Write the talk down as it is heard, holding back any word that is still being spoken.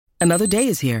Another day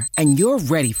is here, and you're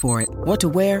ready for it. What to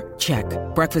wear? Check.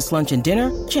 Breakfast, lunch, and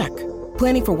dinner? Check.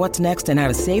 Planning for what's next and how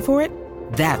to save for it?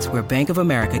 That's where Bank of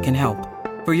America can help.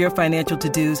 For your financial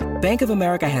to-dos, Bank of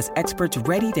America has experts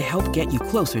ready to help get you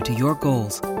closer to your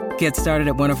goals. Get started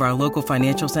at one of our local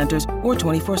financial centers or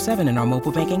 24/7 in our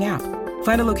mobile banking app.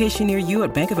 Find a location near you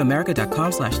at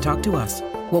bankofamerica.com/talktous.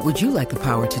 What would you like the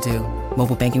power to do?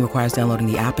 Mobile banking requires downloading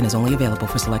the app and is only available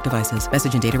for select devices.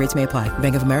 Message and data rates may apply.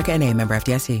 Bank of America N.A., member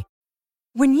FDIC.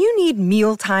 When you need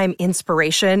mealtime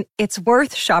inspiration, it's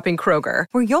worth shopping Kroger,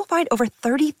 where you'll find over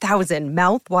 30,000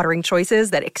 mouth-watering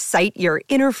choices that excite your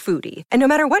inner foodie. And no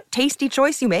matter what tasty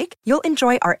choice you make, you'll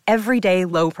enjoy our everyday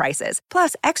low prices,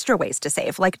 plus extra ways to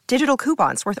save, like digital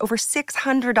coupons worth over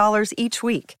 $600 each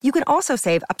week. You can also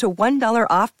save up to $1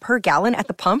 off per gallon at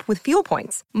the pump with fuel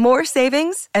points. More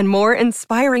savings and more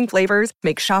inspiring flavors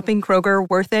make shopping Kroger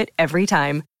worth it every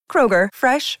time. Kroger,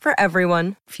 fresh for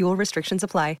everyone. Fuel restrictions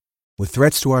apply. With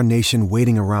threats to our nation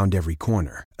waiting around every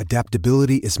corner,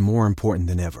 adaptability is more important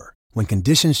than ever. When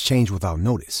conditions change without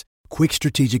notice, quick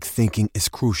strategic thinking is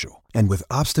crucial. And with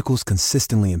obstacles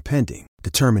consistently impending,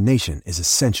 determination is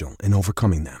essential in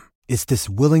overcoming them. It's this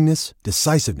willingness,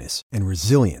 decisiveness, and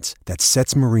resilience that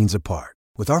sets Marines apart.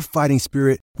 With our fighting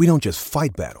spirit, we don't just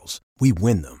fight battles, we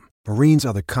win them. Marines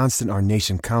are the constant our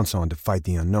nation counts on to fight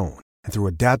the unknown. And through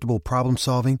adaptable problem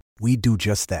solving, we do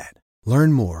just that.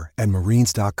 Learn more at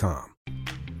marines.com.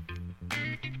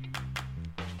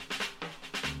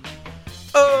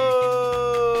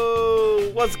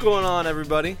 Oh, what's going on,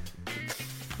 everybody?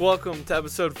 Welcome to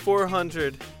episode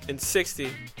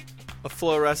 460 of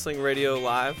Flow Wrestling Radio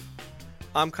Live.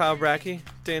 I'm Kyle Brackey,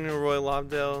 Daniel Roy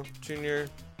Lobdell Jr.,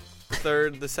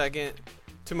 the second.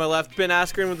 To my left, Ben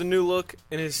Askren with a new look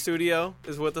in his studio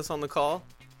is with us on the call.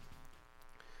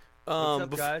 What's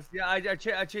up, guys? Yeah, I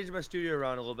changed my studio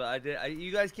around a little bit.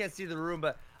 You guys can't see the room,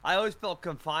 but I always felt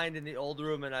confined in the old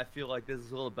room, and I feel like this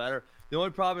is a little better. The only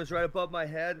problem is right above my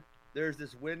head, there's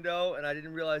this window, and I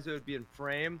didn't realize it would be in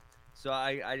frame. So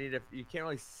I need to. You can't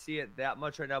really see it that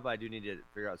much right now, but I do need to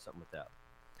figure out something with that.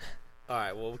 All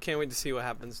right. Well, we can't wait to see what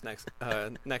happens next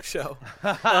show.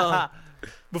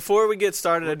 Before we get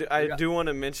started, I do want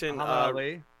to mention.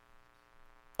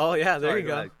 Oh yeah, there you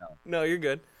go. Ahead, no, you're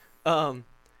good.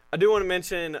 I do want to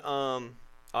mention,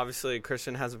 obviously,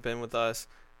 Christian hasn't been with us.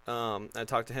 I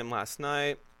talked to him last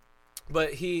night,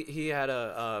 but he had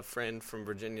a friend from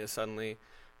Virginia suddenly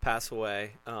pass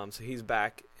away, so he's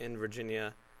back in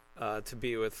Virginia to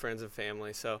be with friends and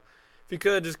family. So if you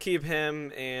could, just keep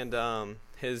him and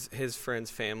his friend's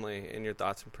family in your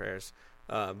thoughts and prayers.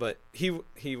 But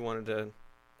he wanted to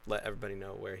let everybody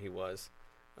know where he was.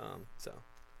 So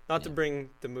not to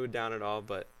bring the mood down at all,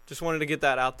 but just wanted to get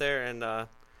that out there, and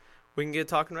we can get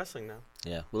talking wrestling now.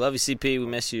 Yeah, we love you, CP. We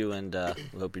miss you, and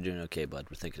we hope you're doing okay, bud.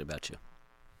 We're thinking about you.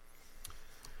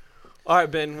 All right,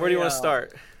 Ben, where do you want to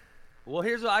start? Well,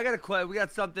 here's what I got. We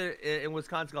got something in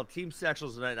Wisconsin called Team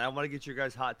Sectionals tonight, and I want to get your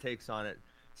guys' hot takes on it.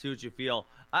 See what you feel.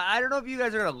 I don't know if you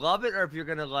guys are gonna love it or if you're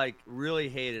gonna really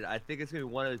hate it. I think it's gonna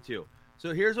be one of the two.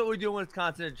 So here's what we do in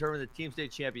Wisconsin to determine the team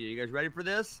state champion. You guys ready for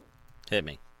this? Hit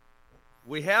me.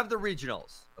 We have the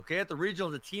regionals. Okay, at the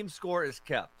regionals, the team score is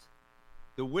kept.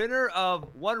 The winner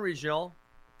of one regional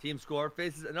team score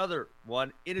faces another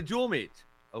one in a dual meet,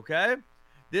 okay?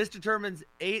 This determines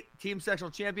 8 team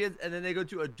sectional champions, and then they go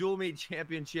to a dual meet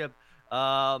championship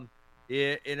in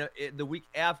the week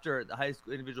after the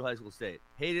individual high school state.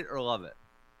 Hate it or love it?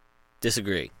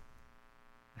 Disagree.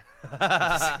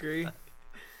 Disagree.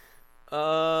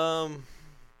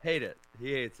 Hate it.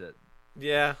 He hates it.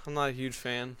 Yeah, I'm not a huge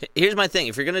fan. Here's my thing.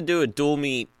 If you're going to do a dual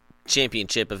meet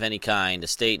championship of any kind, a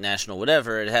state, national,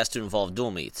 whatever, it has to involve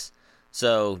dual meets.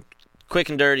 So, quick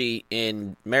and dirty,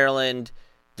 in Maryland,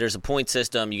 there's a point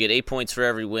system. You get 8 points for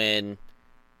every win.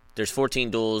 There's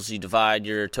 14 duels. You divide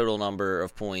your total number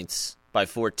of points by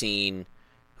 14.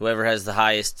 Whoever has the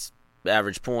highest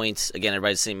average points, again,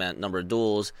 everybody's the same number of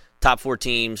duels. Top 4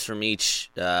 teams from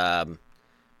each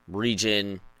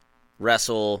region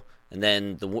wrestle, and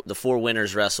then the 4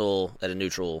 winners wrestle at a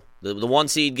neutral. The 1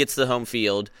 seed gets the home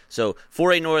field. So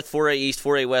 4A North, 4A East,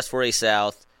 4A West, 4A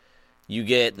South. You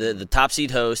get the top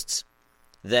seed hosts.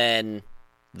 Then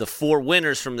the 4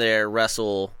 winners from there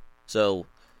wrestle. So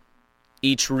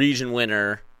each region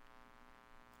winner,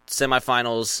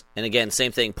 semifinals, and again,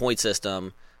 same thing, point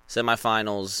system,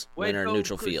 semifinals, winner,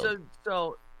 neutral field.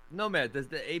 So Nomad, does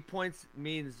the 8 points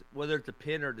means whether it's a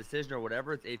pin or decision or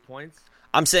whatever, it's 8 points?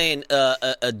 I'm saying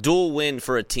a dual win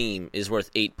for a team is worth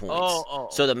 8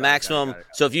 points. So the maximum. Got it.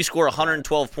 So if you score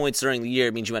 112 points during the year,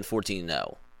 it means you went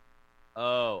 14-0.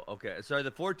 Oh, okay. Sorry,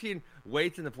 the 14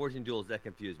 weights and the 14 duels, that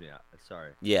confused me.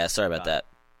 Sorry. Yeah, sorry about that.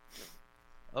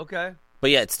 Okay. But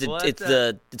yeah, it's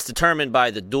determined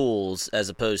by the duels as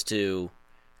opposed to,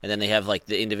 and then they have like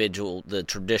the individual, the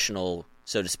traditional,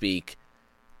 so to speak,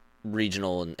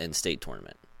 regional and state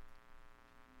tournament.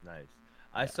 Nice.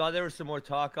 I saw there was some more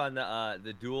talk on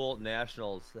the dual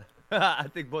nationals. I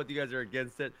think both of you guys are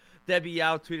against it. Debbie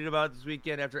Yao tweeted about it this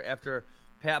weekend after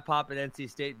Pat Pop and NC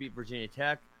State beat Virginia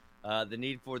Tech. The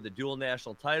need for the dual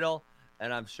national title,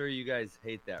 and I'm sure you guys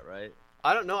hate that, right?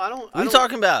 I don't know. What are you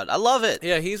talking about? I love it.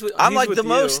 Yeah, I'm like with the you.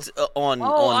 most on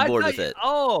board with it.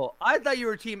 Oh, I thought you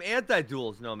were team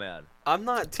anti-duels, Nomad. I'm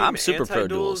not team I'm super pro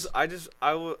duels. duels.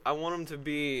 I want them to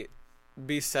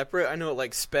be separate. I know,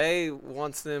 like Spey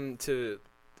wants them to.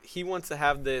 He wants to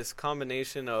have this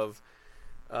combination of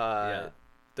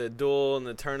the duel and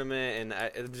the tournament,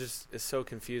 and it just is so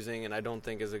confusing, and I don't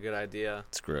think is a good idea.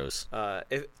 It's gross.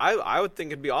 I would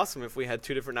think it'd be awesome if we had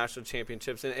two different national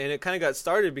championships, and it kind of got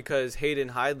started because Hayden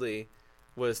Hidley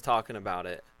was talking about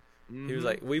it. Mm-hmm. He was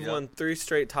like, we've won 3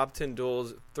 straight top 10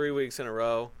 duels 3 weeks in a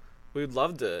row. We'd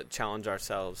love to challenge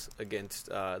ourselves against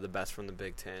the best from the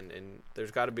Big Ten, and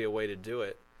there's got to be a way to do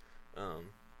it.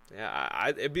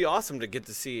 It'd be awesome to get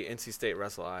to see NC State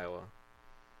wrestle Iowa.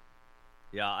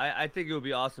 Yeah, I think it would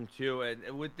be awesome too. And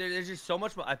there's just so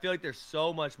much. I feel like there's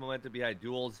so much momentum behind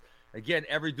duels. Again,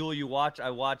 every duel you watch,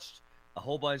 I watched a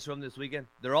whole bunch of them this weekend.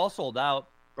 They're all sold out.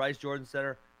 Bryce Jordan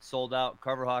Center sold out.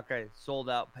 Carver Hawkeye sold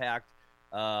out, packed.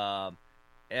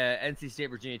 NC State,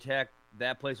 Virginia Tech,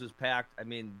 that place was packed. I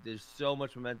mean, there's so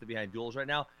much momentum behind duels right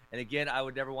now. And again, I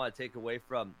would never want to take away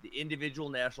from the individual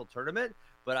national tournament,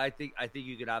 but I think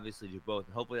you can obviously do both.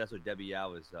 And hopefully that's what Debbie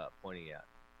Yao is pointing at.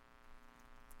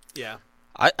 Yeah.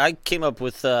 I came up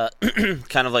with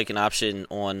kind of like an option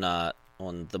on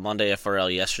the Monday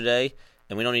FRL yesterday,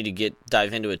 and we don't need to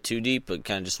dive into it too deep, but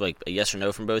kind of just like a yes or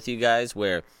no from both of you guys,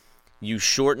 where you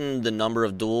shorten the number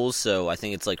of duels, so I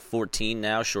think it's like 14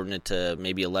 now, shorten it to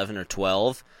maybe 11 or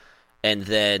 12, and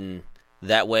then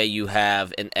that way you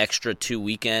have an extra 2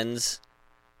 weekends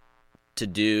to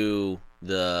do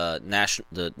the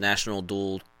national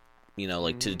duel,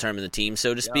 to determine the team,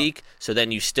 so to speak. So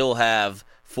then you still have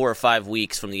 4 or 5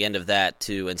 weeks from the end of that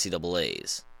to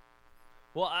NCAAs.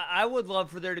 Well, I would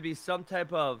love for there to be some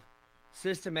type of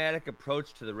systematic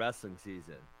approach to the wrestling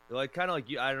season. Like kind of like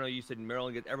I don't know. You said in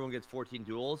Maryland, everyone gets 14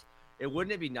 duels.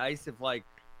 Wouldn't it be nice if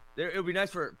it would be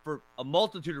nice for a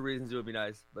multitude of reasons. It would be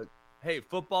nice, but hey,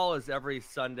 football is every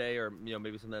Sunday or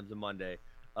maybe sometimes a Monday.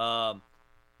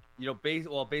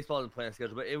 Baseball doesn't play on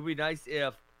schedule, but it would be nice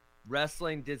if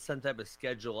wrestling did some type of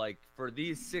schedule. Like for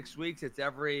these 6 weeks, it's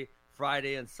every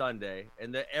Friday and Sunday,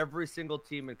 and that every single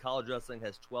team in college wrestling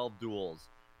has 12 duels.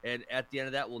 And at the end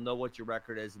of that, we'll know what your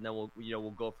record is, and then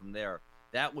we'll go from there.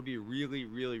 That would be really,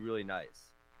 really, really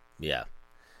nice. Yeah.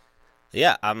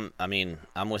 I'm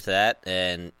with that.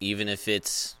 And even if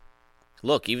it's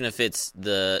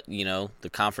the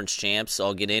conference champs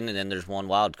all get in, and then there's one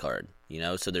wild card,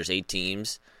 so there's 8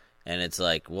 teams, and it's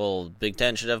like, well, Big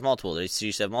Ten should have multiple. They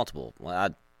should have multiple.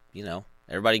 Well,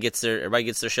 everybody gets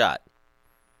their shot.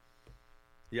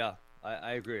 Yeah,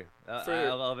 I agree. I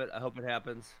love it. I hope it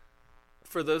happens.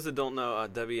 For those that don't know,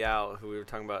 Debbie Yao, who we were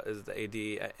talking about, is the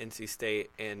AD at NC State,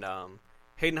 and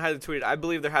Hayden Hidley tweeted, "I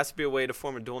believe there has to be a way to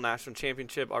form a dual national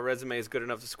championship. Our resume is good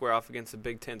enough to square off against the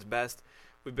Big Ten's best.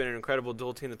 We've been an incredible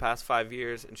dual team the past 5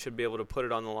 years and should be able to put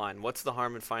it on the line. What's the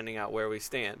harm in finding out where we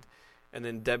stand?" And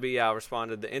then Debbie Yao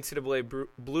responded, "The NCAA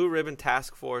Blue Ribbon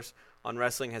Task Force on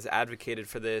Wrestling has advocated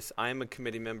for this. I am a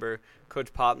committee member.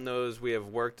 Coach Pop knows we have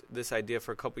worked this idea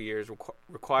for a couple years.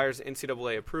 Requires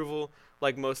NCAA approval.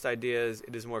 Like most ideas,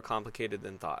 it is more complicated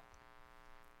than thought."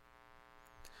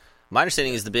 My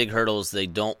understanding is the big hurdles they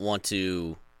don't want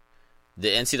to.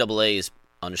 The NCAA is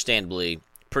understandably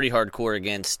pretty hardcore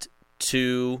against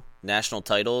 2 national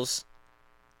titles,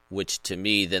 which to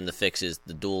me then the fix is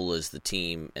the duel is the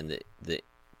team and the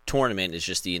tournament is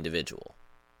just the individual.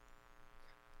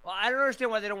 Well, I don't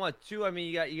understand why they don't want 2. I mean,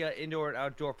 you got indoor and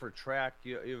outdoor for track.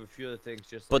 You have a few other things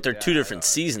just. But they're 2 different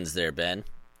seasons there, Ben.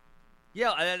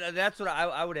 Yeah, and that's what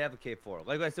I would advocate for.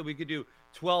 Like I said, we could do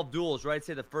 12 duels, right?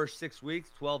 Say the first 6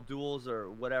 weeks, 12 duels or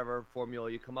whatever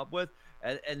formula you come up with.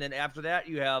 And then after that,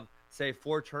 you have, say,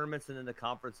 4 tournaments and then the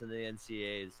conference and the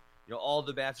NCAAs. All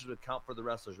the matches would count for the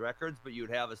wrestlers' records, but you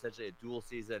would have essentially a dual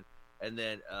season and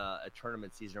then a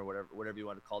tournament season or whatever you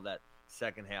want to call that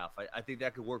second half. I think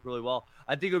that could work really well.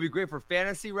 I think it would be great for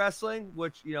fantasy wrestling,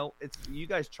 which, it's you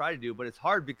guys try to do, but it's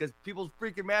hard because people's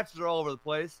freaking matches are all over the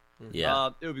place. Yeah.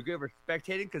 It would be great for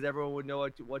spectating because everyone would know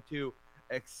what to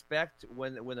expect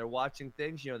when they're watching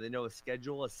things. They know a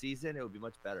schedule, a season. It would be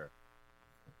much better.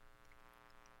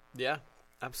 Yeah,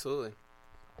 absolutely.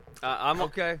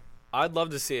 Okay. I'd love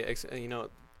to see it.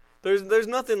 There's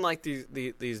nothing like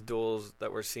these duels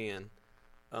that we're seeing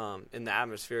in the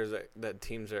atmospheres that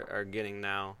teams are getting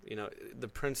now. You know, the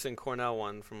Princeton Cornell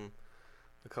one from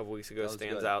a couple weeks ago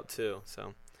stands out too.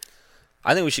 So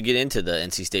I think we should get into the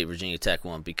NC State Virginia Tech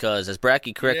one because, as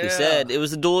Bracky correctly said, it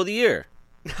was the duel of the year.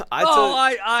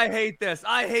 I hate this.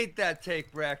 I hate that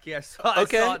take, Bracky. I saw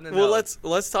it in the notes.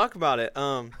 let's talk about it.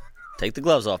 Take the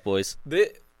gloves off, boys.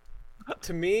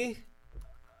 To me,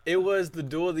 it was the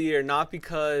duel of the year, not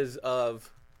because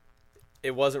of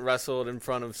it wasn't wrestled in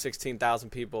front of 16,000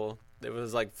 people. It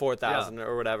was like 4,000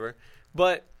 or whatever.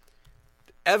 But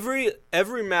every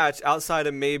match outside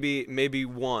of maybe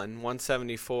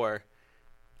 174,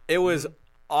 it was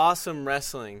awesome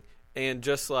wrestling and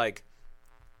just like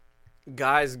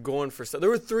guys going for stuff. There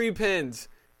were 3 pins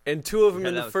and 2 of them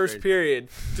in the first period.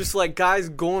 Just like guys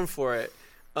going for it.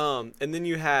 And then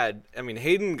you had,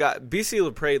 Hayden BC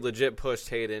LaPrade legit pushed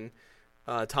Hayden.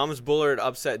 Thomas Bullard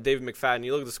upset David McFadden.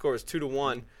 You look at the score, it was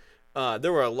 2-1.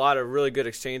 There were a lot of really good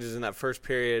exchanges in that first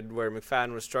period where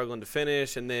McFadden was struggling to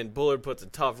finish, and then Bullard puts a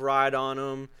tough ride on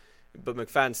him, but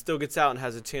McFadden still gets out and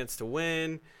has a chance to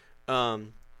win.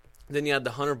 Then you had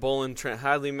the Hunter Boland, Trent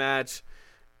Hadley match.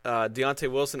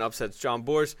 Deontay Wilson upsets John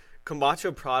Borsch.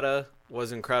 Camacho Prada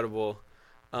was incredible.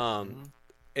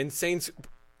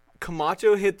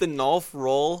 Camacho hit the Nolf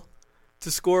roll to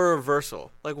score a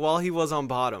reversal, like while he was on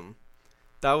bottom.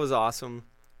 That was awesome.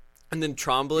 And then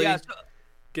Trombley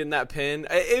getting that pin.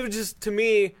 It was just, to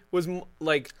me, was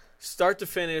like start to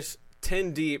finish,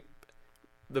 10 deep,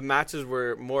 the matches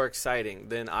were more exciting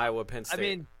than Iowa-Penn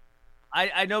State.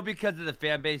 I know because of the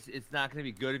fan base, it's not going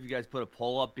to be good if you guys put a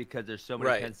poll up because there's so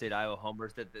many Penn State Iowa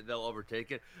homers that they'll overtake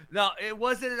it. No, it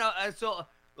wasn't.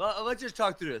 Let's just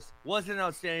talk through this. Wasn't an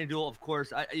outstanding duel, of course.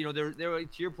 There to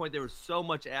your point, there was so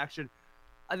much action.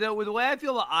 The way I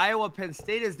feel about Iowa-Penn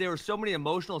State is there were so many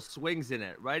emotional swings in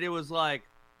it, right? It was like,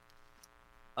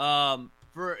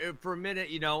 for a minute,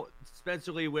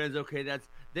 Spencer Lee wins. Okay, then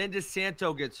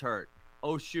DeSanto gets hurt.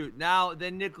 Oh shoot! Now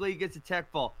then Nick Lee gets a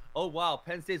tech ball. Oh wow!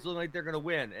 Penn State's looking like they're gonna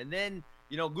win. And then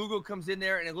Lugo comes in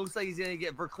there and it looks like he's gonna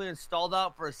get Verklieren stalled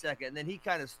out for a second. And then he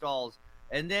kind of stalls.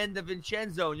 And then the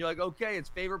Vincenzo, and you're like, okay, it's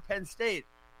favor Penn State.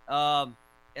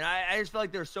 And I just felt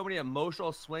like there were so many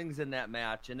emotional swings in that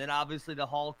match. And then obviously the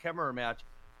Hall Kemmerer match.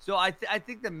 So I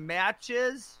think the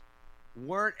matches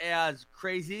weren't as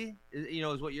crazy,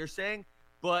 is what you're saying.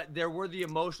 But there were the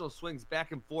emotional swings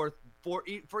back and forth for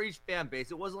each fan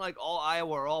base. It wasn't like all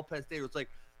Iowa or all Penn State. It was like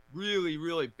really,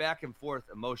 really back and forth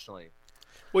emotionally.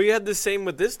 Well, you had the same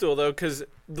with this duel, though, because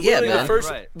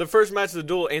the first match of the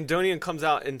duel, Andonian comes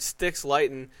out and sticks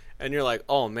Lighton, and you're like,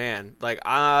 oh, man, like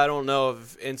I don't know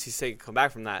if NC State can come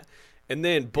back from that. And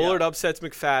then Bullard upsets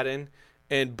McFadden,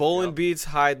 and Boland beats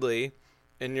Hidley,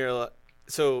 and you're like,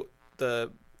 so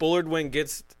the Bullard win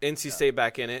gets NC State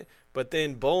back in it, but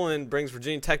then Boland brings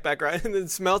Virginia Tech back right, and then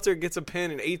Smelter gets a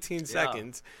pin in 18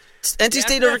 seconds. NC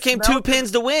State overcame 2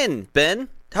 pins to win, Ben.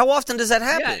 How often does that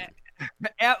happen?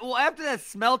 Yeah. Well, after that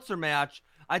Smeltzer match,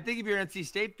 I think if you're an NC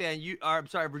State fan,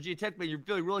 Virginia Tech fan, you're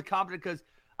feeling really confident because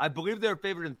I believe they were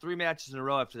favored in 3 matches in a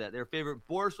row after that. They were favored.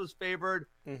 Borsch was favored,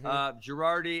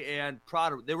 Girardi and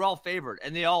Prada. They were all favored,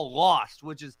 and they all lost,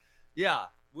 which is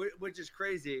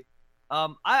crazy.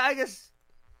 I guess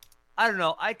I don't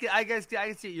know. I guess I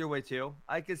can see it your way too.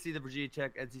 I can see the Virginia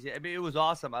Tech NC State. It was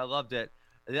awesome. I loved it.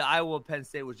 The Iowa Penn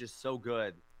State was just so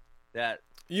good that.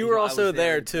 You were also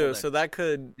there too, so that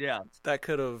could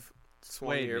have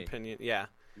swung your opinion. Yeah.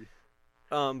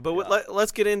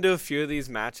 Let's get into a few of these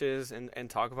matches and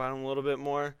talk about them a little bit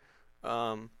more.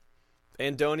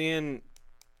 Andonian,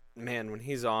 man, when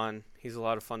he's on, he's a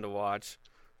lot of fun to watch.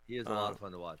 He is a lot of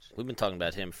fun to watch. We've been talking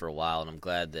about him for a while, and I'm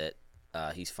glad that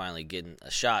he's finally getting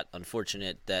a shot.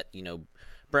 Unfortunate that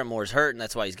Brent Moore's hurt, and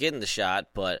that's why he's getting the shot.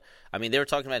 But, they were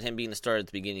talking about him being the starter at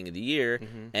the beginning of the year,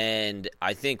 and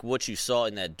I think what you saw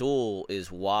in that duel is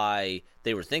why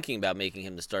they were thinking about making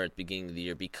him the starter at the beginning of the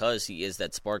year, because he is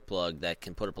that spark plug that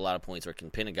can put up a lot of points or can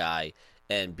pin a guy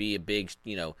and be a big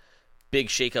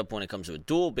shakeup when it comes to a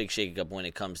duel, big shakeup when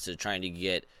it comes to trying to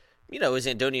get, is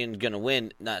Andonian going to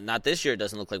win? Not this year, it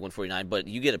doesn't look like 149, but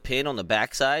you get a pin on the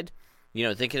backside.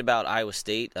 Thinking about Iowa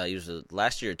State, it was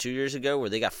last year or 2 years ago where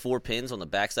they got 4 pins on the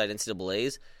backside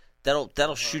NCAAs.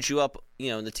 That'll shoot you up,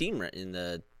 in the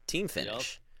team finish. Yep.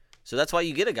 So that's why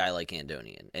you get a guy like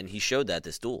Andonian, and he showed that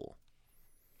this duel.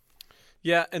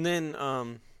 Yeah, and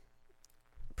then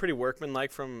pretty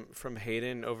workmanlike from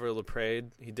Hayden over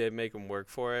LaPrade. He did make him work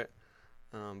for it,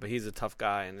 but he's a tough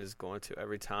guy and is going to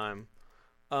every time.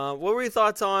 What were your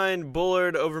thoughts on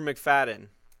Bullard over McFadden?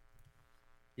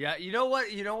 Yeah, you know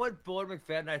what Bullard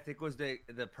McFadden I think was the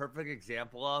perfect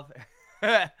example of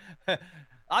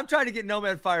I'm trying to get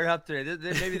Nomad fired up today.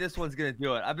 Maybe this one's gonna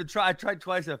do it. I tried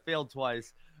twice. I failed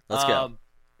twice. Let's go.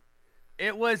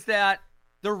 It was that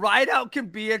the ride out can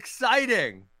be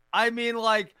exciting. I mean,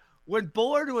 like when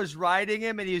Bullard was riding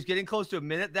him and he was getting close to a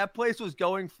minute, that place was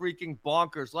going freaking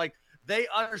bonkers. Like they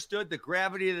understood the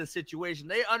gravity of the situation.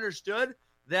 They understood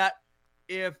that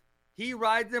if he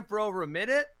rides him for over a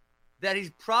minute, that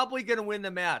he's probably going to win the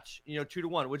match,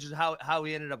 2-1, which is how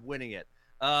he ended up winning it.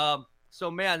 So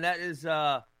man, that is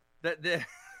the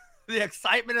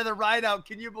excitement of the ride out.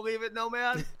 Can you believe it,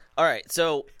 Nomad? All right,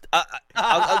 so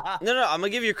I'm gonna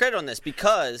give you credit on this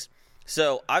because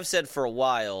I've said for a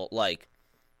while, like,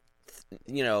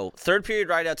 third period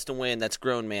rideouts to win, that's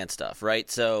grown man stuff, right?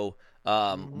 So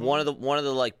one of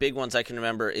the like big ones I can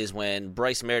remember is when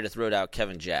Bryce Meredith rode out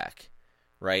Kevin Jack,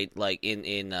 right? Like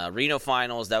in Reno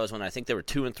finals, that was when I think they were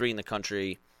 2-3 in the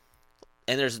country,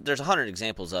 and there's 100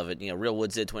 examples of it. Real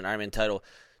Woods did to win Ironman title.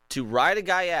 To ride a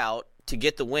guy out to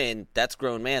get the win, that's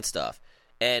grown man stuff.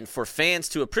 And for fans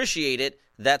to appreciate it,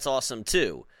 that's awesome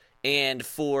too. And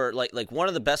for like one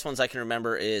of the best ones I can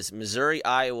remember is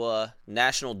Missouri-Iowa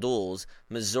national duels.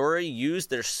 Missouri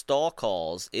used their stall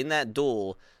calls in that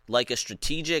duel like a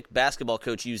strategic basketball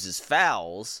coach uses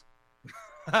fouls.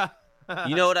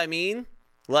 You know what I mean?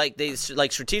 Like they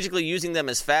strategically using them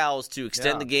as fouls to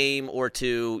extend the game or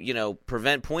to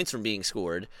prevent points from being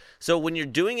scored. So when you're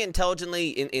doing it intelligently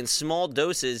in small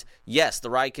doses, yes, the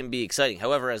ride can be exciting.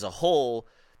 However, as a whole,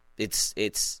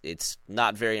 it's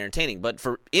not very entertaining. But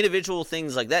for individual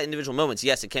things like that, individual moments,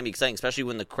 yes, it can be exciting, especially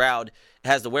when the crowd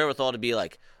has the wherewithal to be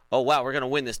like, "Oh wow, we're going to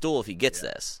win this duel if he gets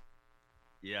this."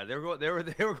 Yeah, they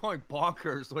were going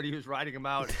bonkers when he was riding him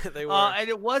out. They were, and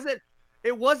it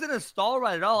wasn't a stall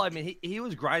ride at all. I mean, he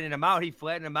was grinding him out. He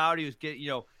flattened him out. He was getting,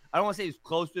 I don't want to say he was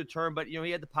close to the turn, but, he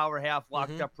had the power half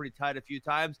locked up pretty tight a few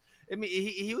times. I mean,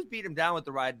 he was beating him down with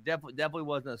the ride. Definitely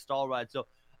wasn't a stall ride. So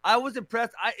I was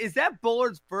impressed. Is that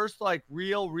Bullard's first, like,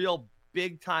 real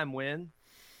big-time win?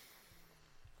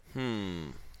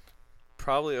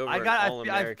 Probably over an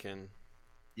All-American.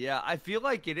 Yeah, I feel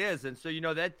like it is. And so,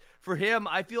 that for him,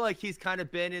 I feel like he's kind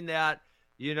of been in that,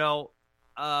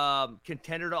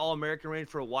 contender to All-American range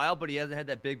for a while, but he hasn't had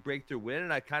that big breakthrough win.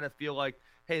 And I kind of feel like,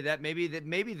 hey,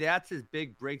 maybe that's his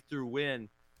big breakthrough win,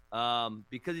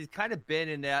 because he's kind of been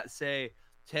in that, say,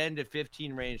 10 to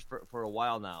 15 range for a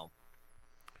while now.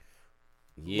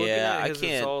 Yeah, I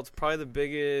can't. Results, probably the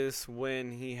biggest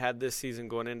win he had this season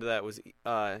going into that was he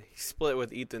split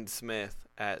with Ethan Smith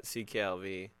at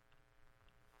CKLV.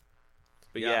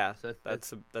 But yeah,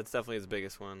 that's definitely his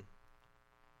biggest one.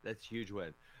 That's a huge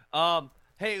win.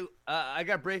 Hey, I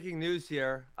got breaking news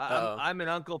here. I'm an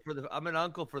uncle for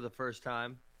the first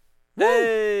time.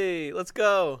 Hey, let's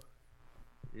go.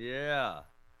 Yeah.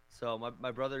 So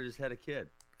my brother just had a kid.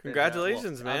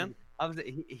 Congratulations, man.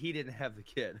 He didn't have the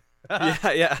kid.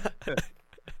 Yeah.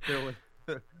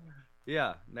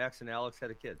 Yeah, Max and Alex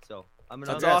had a kid. So I'm an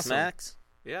uncle. uncle. Awesome. Max.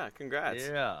 Yeah, congrats.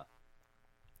 Yeah.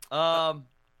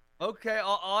 Okay,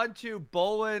 on to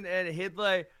Bolin and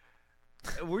Hidley.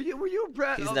 Were you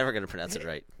Brad? He's never going to pronounce it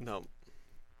right. No.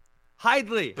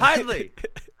 Hidley.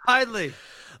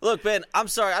 Look, Ben, I'm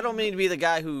sorry. I don't mean to be the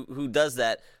guy who does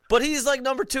that, but he's like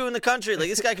number 2 in the country. Like,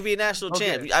 this guy could be a national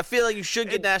champ. I feel like you should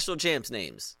get national champs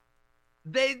names.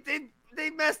 They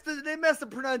messed the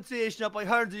pronunciation up like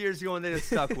hundreds of years ago, and they just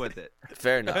stuck with it.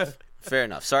 Fair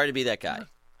enough. Sorry to be that guy.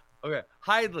 Okay,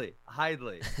 Hidley.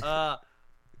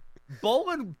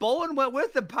 Bolin went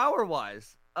with him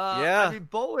power-wise. Yeah. I mean,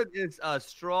 Bolin is a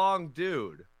strong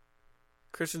dude.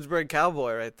 Christiansburg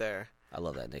Cowboy right there. I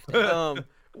love that nickname.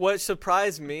 What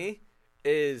surprised me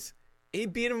is he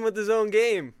beat him with his own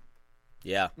game.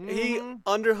 Yeah. He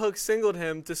underhook singled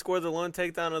him to score the lone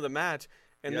takedown of the match.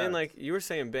 And then, like you were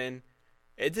saying, Ben,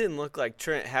 it didn't look like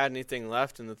Trent had anything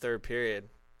left in the third period.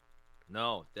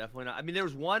 No, definitely not. I mean, there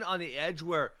was one on the edge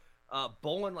where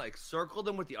Bolin like circled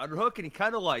him with the underhook, and he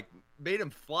kind of like made him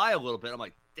fly a little bit. I'm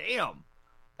like, damn,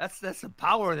 that's the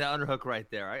power of that underhook right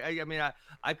there. I mean,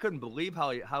 I couldn't believe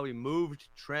how he moved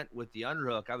Trent with the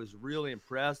underhook. I was really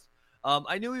impressed.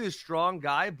 I knew he was a strong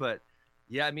guy, but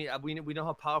yeah, I mean, we know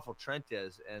how powerful Trent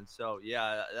is, and so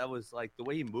yeah, that was like the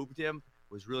way he moved him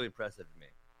was really impressive to me.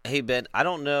 Hey Ben, I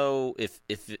don't know if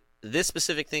this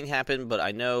specific thing happened, but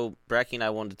I know Bracky and I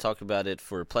wanted to talk about it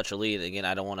for Pletcher Lee. And again,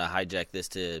 I don't want to hijack this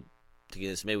to get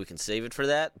this. Maybe we can save it for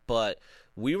that. But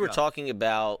we were talking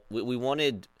about we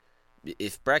wanted.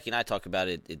 If Bracky and I talk about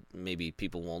it, maybe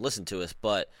people won't listen to us.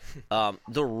 But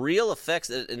the real effects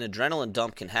that an adrenaline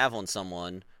dump can have on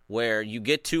someone, where you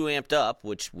get too amped up,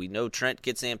 which we know Trent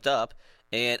gets amped up.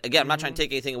 And again, I'm not trying to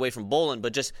take anything away from Bolin,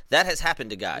 but just that has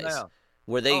happened to guys. Yeah.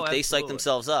 where they psych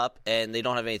themselves up and they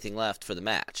don't have anything left for the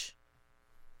match.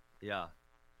 Yeah.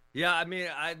 Yeah, I mean,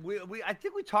 I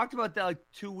think we talked about that like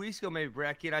 2 weeks ago, maybe,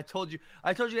 Bracky, and I told you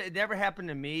it never happened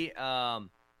to me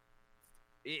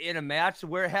in a match.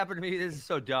 Where it happened to me, this is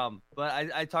so dumb, but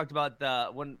I talked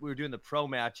about when we were doing the pro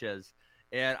matches,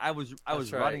 and I was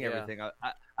running everything.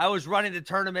 I was running the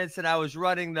tournaments, and I was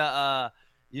running the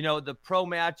the pro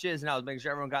matches, and I was making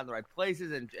sure everyone got in the right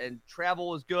places, and travel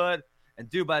was good. And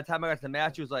dude, by the time I got to the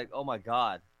match, it was like, oh my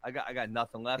god, I got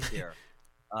nothing left here.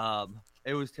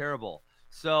 It was terrible.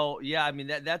 So yeah, I mean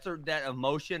that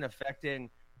emotion affecting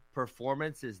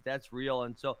performances, that's real.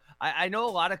 And so I know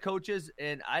a lot of coaches,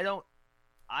 and I don't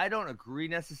agree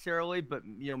necessarily, but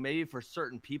maybe for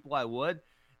certain people I would,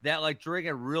 that like during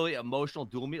a really emotional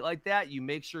dual meet like that, you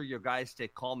make sure your guys stay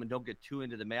calm and don't get too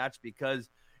into the match, because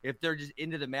if they're just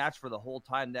into the match for the whole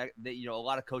time, that a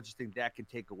lot of coaches think that can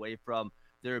take away from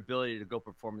their ability to go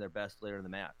perform their best later in the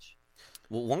match.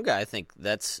 Well, one guy I think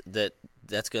that's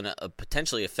going to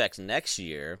potentially affect next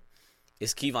year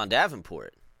is Kevon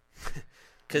Davenport,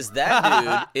 because that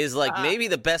dude is like maybe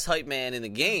the best hype man in the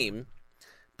game,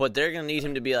 but they're going to need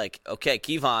him to be like, okay,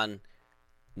 Kevon,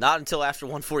 not until after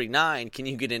 149 can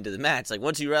you get into the match. Like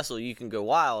once you wrestle, you can go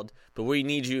wild, but we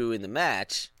need you in the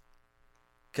match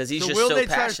because he's just so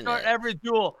passionate.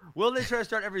 Will they try to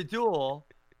start every duel?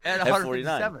 At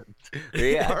 147.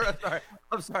 Yeah.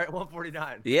 I'm sorry,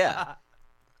 149. Yeah.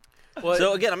 Well,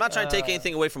 so again, I'm not trying to take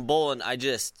anything away from Bolin.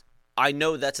 I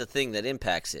know that's a thing that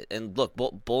impacts it. And look,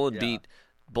 Bolin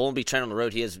beat Trent on the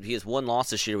road. He has one loss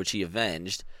this year, which he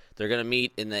avenged. They're going to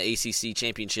meet in the ACC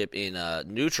championship in a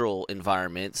neutral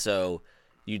environment. So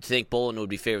you'd think Bolin would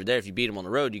be favored there. If you beat him on the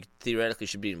road, you theoretically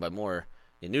should beat him by more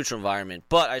in neutral environment.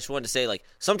 But I just wanted to say, like,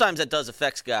 sometimes that does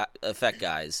affect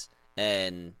guys,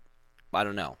 and I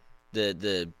don't know.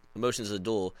 The emotions of the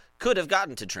duel could have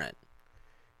gotten to Trent.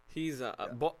 He's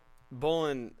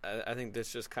Bolin. I think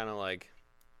this just kind of like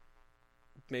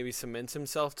maybe cements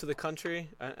himself to the country.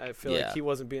 I feel like he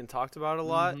wasn't being talked about a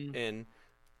lot, and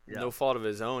no fault of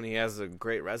his own. He has a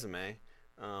great resume,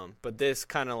 but this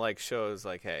kind of like shows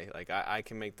like, hey, like I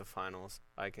can make the finals.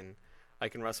 I can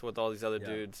wrestle with all these other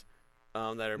dudes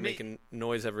that are making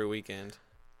noise every weekend.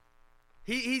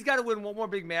 He's got to win one more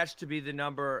big match to be the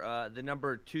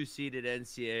number 2 seeded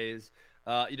NCAAs.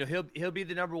 He'll be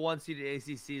the number 1 seeded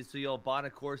ACC. So you'll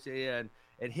Bonacorsi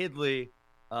and Hidley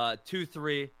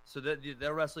 2-3. So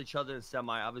they'll wrestle each other in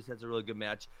semi. Obviously, that's a really good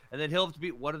match. And then he'll have to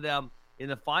beat one of them in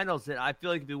the finals. And I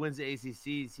feel like if he wins the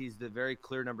ACCs, he's the very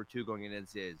clear number 2 going in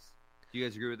NCAAs. Do you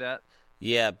guys agree with that?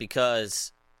 Yeah,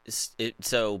 because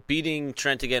so beating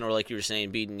Trent again, or like you were saying,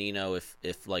 beating Nino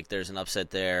if like there's an upset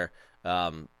there.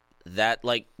 That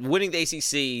like winning the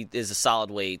ACC is a solid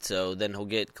weight, so then he'll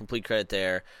get complete credit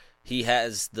there. He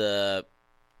has the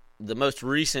most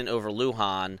recent over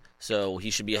Lujan, so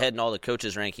he should be ahead in all the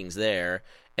coaches' rankings there.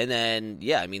 And then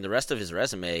the rest of his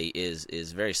resume is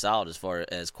very solid as far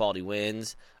as quality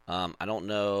wins. I don't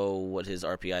know what his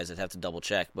RPI is. I'd have to double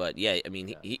check, but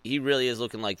he really is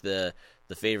looking like the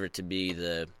favorite to be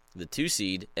the 2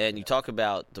 seed. And you talk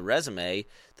about the resume,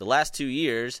 the last 2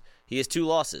 years he has 2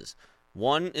 losses.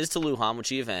 One is to Lujan, which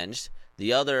he avenged.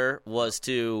 The other was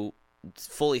to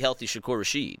fully healthy Shakur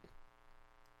Rashid.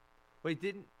 Wait,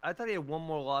 I thought he had one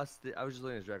more loss? I was just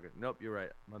looking at his record. Nope, you're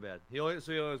right. My bad. He only has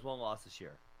 1 loss this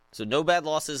year. So no bad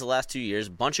losses the last 2 years.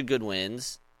 Bunch of good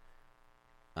wins.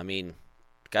 I mean,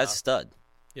 guy's a stud.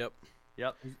 Yep.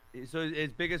 So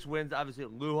his biggest wins, obviously,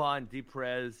 Lujan,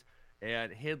 DePrez,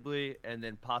 and Hidley, and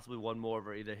then possibly one more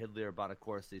over either Hidley or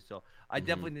Bonacorsi. So I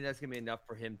definitely think that's going to be enough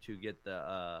for him to get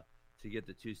the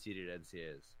 2-seeded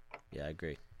NCAAs. Yeah, I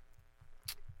agree.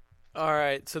 All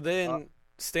right, so then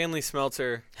Stanley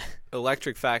Smelter,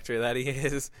 electric factory that he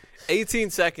is, 18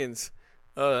 seconds.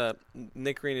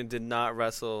 Nick Rena did not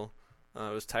wrestle. It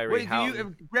was Tyree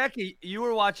Houghton. Bracky, you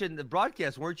were watching the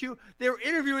broadcast, weren't you? They were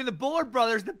interviewing the Bullard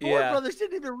brothers. The Bullard brothers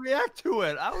didn't even react to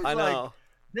it. I know.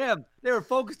 Damn, they were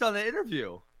focused on the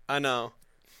interview. I know.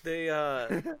 They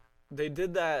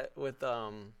did that with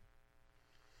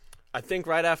I think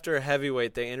right after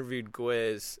heavyweight they interviewed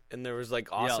Gwiz, and there was like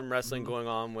awesome wrestling going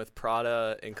on with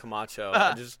Prada and Camacho.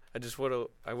 I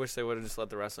wish they would have just let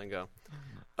the wrestling go.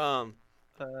 But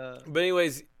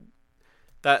anyways,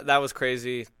 that was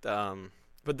crazy.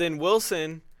 But then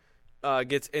Wilson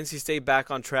gets NC State back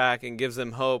on track and gives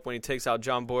them hope when he takes out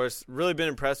John Boris. Really been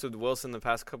impressed with Wilson the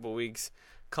past couple of weeks,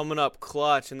 coming up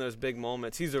clutch in those big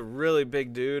moments. He's a really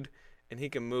big dude, and he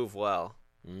can move well.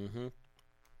 Mm-hmm.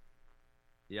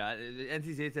 Yeah,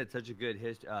 NC State's had such a good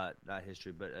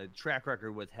track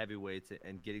record with heavyweights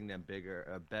and getting them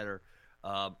better.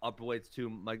 upperweights too.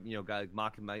 Guy like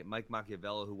Mike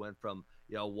Machiavello, who went from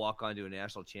walk on to a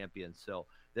national champion. So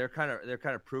they're kind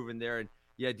of proven there. And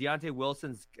yeah, Deontay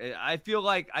Wilson's. I feel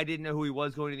like I didn't know who he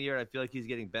was going into the year. I feel like he's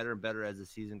getting better and better as the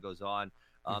season goes on.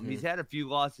 He's had a few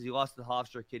losses. He lost to the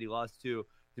Hofstra kid. He lost to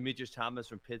Demetrius Thomas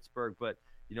from Pittsburgh. But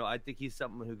I think he's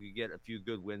someone who could get a few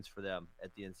good wins for them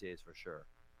at the NCAAs for sure.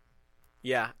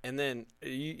 Yeah, and then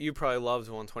you probably loved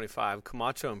 125.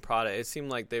 Camacho and Prada, it seemed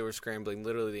like they were scrambling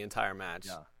literally the entire match.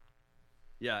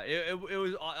 Yeah, it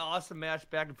was an awesome match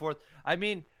back and forth. I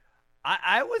mean,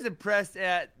 I was impressed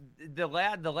at the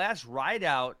last ride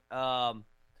out. I'm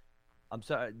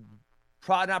sorry,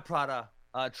 not Prada.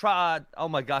 Oh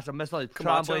my gosh, I'm messing up.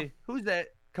 Trombley. Who's that?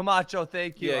 Camacho,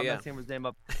 thank you. I'm messing his name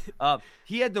up.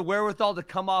 He had the wherewithal to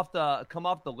come off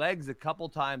the legs a couple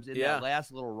times in that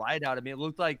last little ride out. I mean, it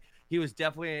looked like he was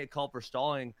definitely called for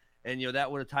stalling, and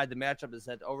that would have tied the match up and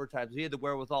sent to overtime. So he had the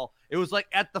wherewithal. It was like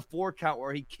at the 4 count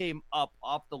where he came up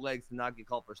off the legs to not get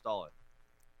called for stalling.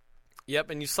 Yep,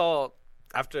 and you saw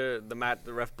after the match,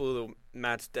 the ref blew the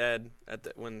match dead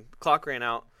when the clock ran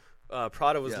out.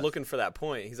 Prada was looking for that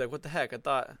point. He's like, "What the heck? I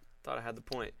thought I had the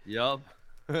point." Yep.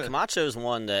 Camacho's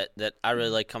one that I really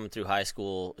like coming through high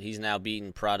school. He's now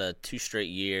beaten Prada 2 straight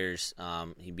years.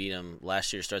 He beat him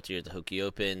last year, start the year at the Hokie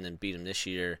Open, then beat him this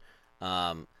year.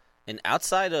 And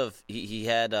outside of he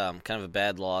had kind of a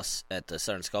bad loss at the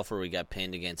Southern Scuffle where he got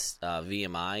pinned against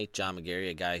VMI, John McGarry,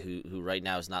 a guy who right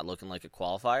now is not looking like a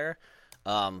qualifier.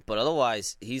 But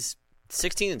otherwise, he's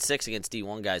 16-6 against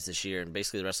D1 guys this year, and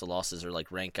basically the rest of the losses are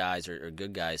like ranked guys or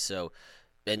good guys. So,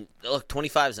 and look,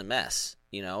 25 is a mess,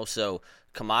 So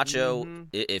Camacho,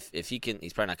 if he can,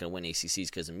 he's probably not going to win ACCs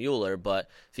because of Mueller, but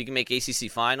if he can make ACC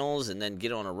finals and then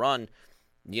get on a run,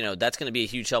 that's going to be a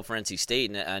huge help for NC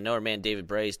State. And I know our man David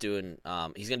Bray is doing.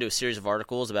 He's going to do a series of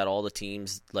articles about all the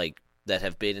teams that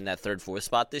have been in that 3rd, 4th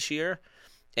spot this year,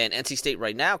 and NC State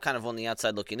right now kind of on the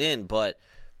outside looking in, but.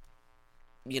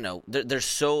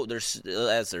 There's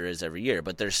as there is every year,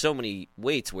 but there's so many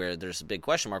weights where there's a big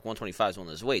question mark. 125 is one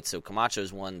of those weights, so Camacho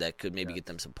is one that could maybe get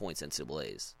them some points in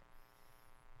NCAAs.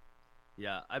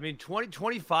 Yeah, I mean,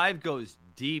 2025 goes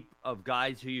deep of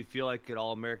guys who you feel like could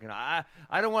All-American. I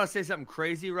don't want to say something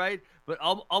crazy, right? But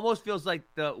almost feels like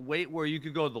the weight where you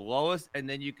could go the lowest, and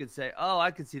then you could say, oh,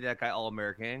 I could see that guy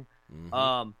All-American.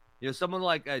 Mm-hmm. Someone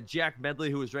like Jack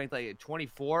Medley, who was ranked like at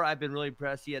 24, I've been really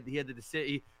impressed. He had the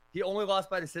decision. He only lost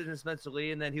by decision to Spencer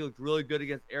Lee, and then he looked really good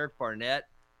against Eric Barnett.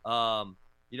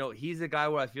 He's a guy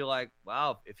where I feel like,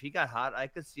 wow, if he got hot, I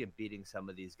could see him beating some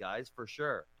of these guys for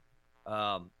sure.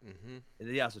 And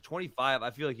then, so 25,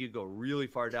 I feel like you'd go really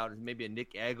far down. Maybe a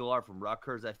Nick Aguilar from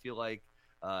Rutgers. I feel like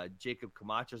Jacob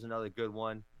Camacho is another good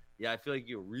one. Yeah, I feel like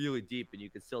you're really deep, and you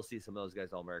can still see some of those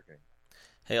guys All-American.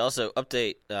 Hey, also,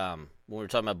 update, when we were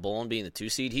talking about Bolin being the 2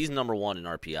 seed, he's number 1 in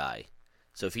RPI.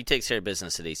 So if he takes care of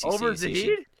business at ACC. Over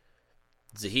Zahid?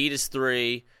 Zahid is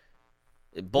 3.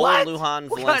 Bolin, Lujan,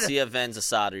 Valencia, Venz,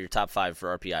 Assad are your top 5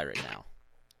 for RPI right now.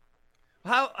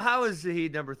 How is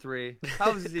Zahid number 3?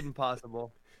 How is this even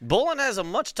possible? Bolin has a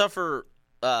much tougher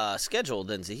schedule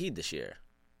than Zahid this year.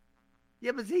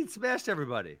 Yeah, but Zahid smashed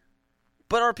everybody.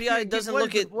 But RPI doesn't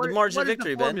look at the margin of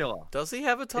victory, Ben. Does he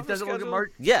have a tougher schedule?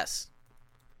 Yes.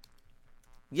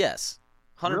 100%.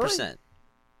 Really?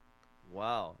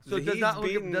 Wow. So it does not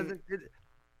look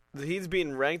He's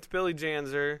beating ranked Billy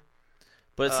Janzer,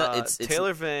 but it's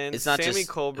Taylor Vance, it's not Sammy just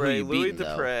Colbray, Louis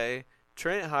Dupre,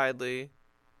 Trent Hidley,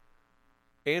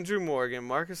 Andrew Morgan,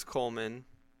 Marcus Coleman.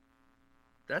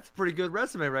 That's a pretty good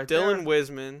resume right Dylan there.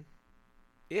 Wisman.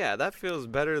 Yeah, that feels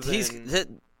better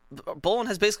than... Bolin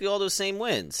has basically all those same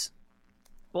wins.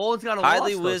 Bolin's got a loss,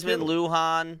 Hidley,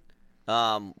 Wisman,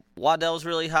 Lujan, Waddell's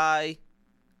really high,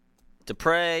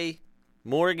 Dupre,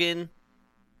 Morgan.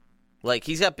 Like,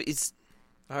 he's got...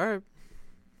 All right.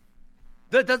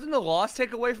 Doesn't the loss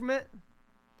take away from it?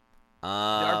 The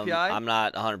RPI? I'm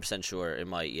not 100% sure. It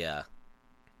might, yeah.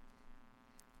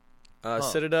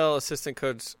 Citadel assistant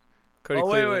coach Cody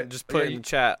Cleveland just put in the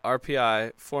chat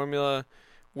RPI formula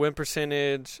win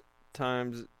percentage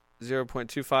times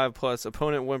 0.25 plus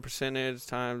opponent win percentage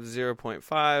times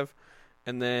 0.5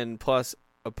 and then plus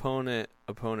opponent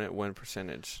win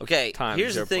percentage. Okay,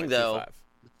 here's 0.25. The thing though.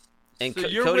 And so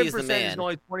your Cody win is the percentage man. is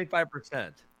only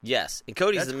 25%. Yes, and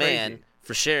Cody's the man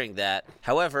for sharing that.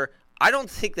 However, I don't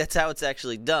think that's how it's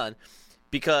actually done,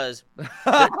 because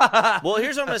well,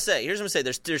 here's what I'm going to say.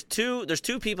 There's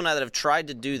two people now that have tried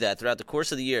to do that throughout the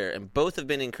course of the year, and both have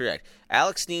been incorrect.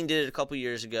 Alex Steen did it a couple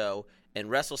years ago, and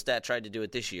WrestleStat tried to do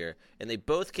it this year, and they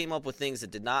both came up with things that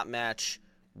did not match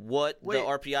what the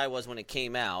RPI was when it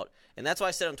came out, and that's why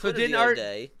I said on Twitter the other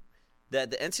day.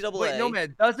 that the NCAA. Wait, no,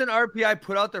 man. Doesn't RPI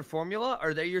put out their formula,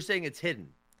 or you're saying it's hidden?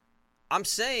 I'm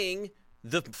saying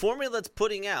the formula that's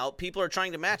putting out, people are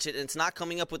trying to match it, and it's not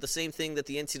coming up with the same thing that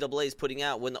the NCAA is putting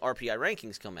out when the RPI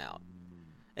rankings come out.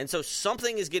 And so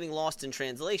something is getting lost in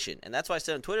translation. And that's why I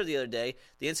said on Twitter the other day,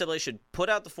 the NCAA should put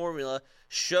out the formula,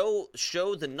 show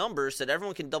the numbers so that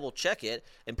everyone can double-check it,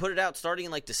 and put it out starting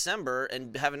in, like, December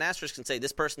and have an asterisk and say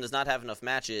this person does not have enough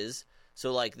matches,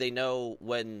 so, like, they know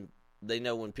when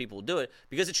people do it.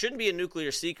 Because it shouldn't be a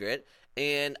nuclear secret.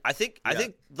 And I think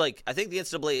the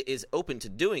NCAA is open to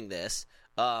doing this.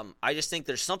 I just think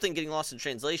there's something getting lost in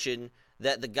translation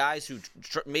that the guys who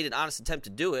made an honest attempt to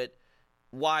do it,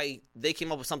 why they came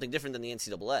up with something different than the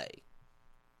NCAA.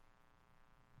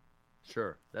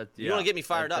 Sure, you want to get me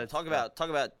fired up? Talk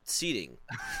about seeding.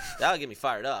 That'll get me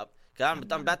fired up. I'm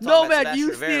about to talk about Sebastian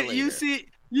Rivera later.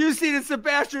 You see the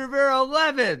Sebastian Rivera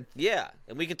 11. Yeah,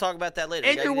 and we can talk about that later.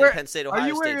 And Penn State, Ohio State. Are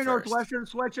you wearing a Northwestern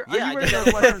sweatshirt? Yeah,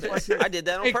 I did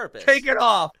that on purpose. Take it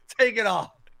off. Take it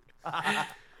off.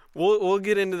 We'll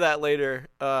get into that later.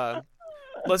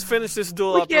 Let's finish this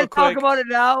duel up real quick. We can't talk about it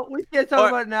now.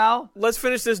 About it now. Let's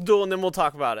finish this duel, and then we'll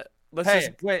talk about it.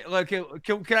 Wait. Look,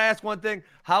 can I ask one thing?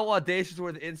 How audacious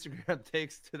were the Instagram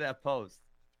takes to that post?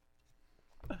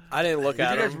 I didn't look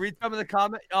at it. Did you guys read some of the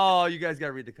comments? Oh, you guys got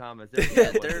to read the comments.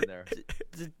 They're there.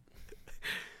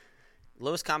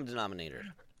 Lowest common denominator.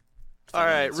 All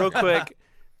right, real quick.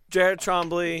 Jarrett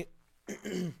Trombley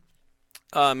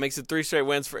makes it 3 straight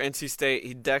wins for NC State.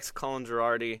 He decks Colin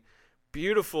Girardi.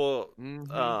 Beautiful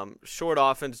short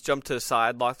offense, jumped to the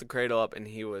side, locked the cradle up, and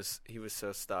he was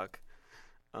so stuck.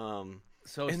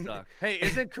 Stuck. Hey,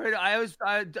 isn't cradle?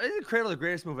 Isn't cradle the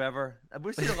greatest move ever?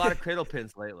 We've seen a lot of cradle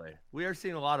pins lately. We are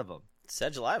seeing a lot of them.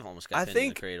 Sedge Live almost got pinned in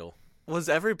the cradle. Was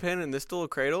every pin in this duel a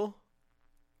cradle?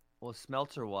 Well,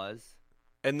 Smeltzer was,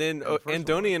 and then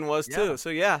Andonian was too.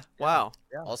 So wow.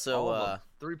 Yeah. Also,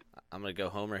 I'm gonna go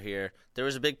homer here. There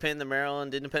was a big pin in the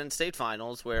Maryland Independent State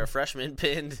Finals where a freshman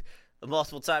pinned a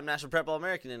multiple-time National Prep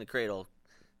All-American in the cradle.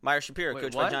 Meyer Shapiro,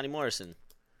 coached by Johnny Morrison.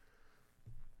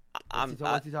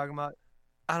 What's he talking about?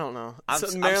 I don't know.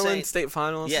 Maryland State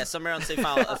Finals. Yeah, some Maryland State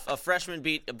Finals. a freshman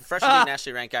beat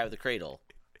nationally ranked guy with a cradle.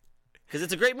 Because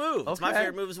it's a great move. It's my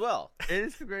favorite move as well. It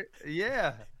is a great.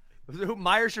 Yeah.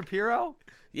 Meyer Shapiro?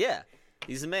 Yeah,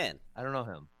 he's a man. I don't know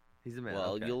him. He's a man.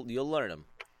 Well, you'll learn him.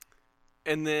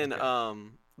 And then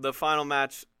the final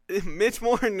match, Mitch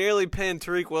Moore nearly pinned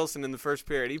Tariq Wilson in the first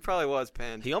period. He probably was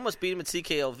pinned. He almost beat him at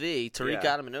CKLV. Tariq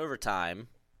got him in overtime.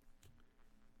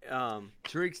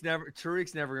 Tariq's never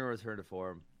going to return to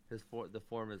form. The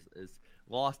form is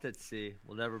lost at sea.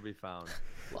 Will never be found.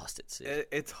 Lost at sea.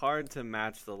 It's hard to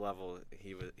match the level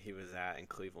he was at in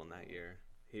Cleveland that year.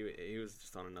 He was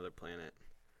just on another planet.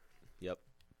 Yep.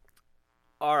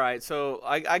 All right, so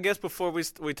I guess before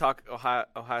we talk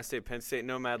Ohio State, Penn State,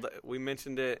 Nomad, we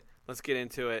mentioned it. Let's get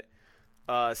into it.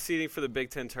 Seeding for the Big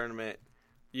Ten tournament.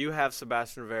 You have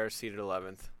Sebastian Rivera seeded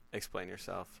 11th. Explain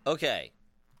yourself. Okay.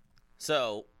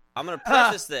 So I'm going to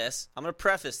preface this. I'm going to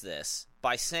preface this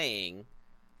by saying,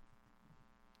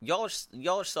 y'all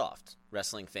are soft,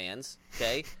 wrestling fans.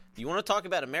 Okay, you want to talk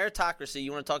about a meritocracy.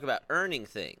 You want to talk about earning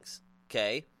things.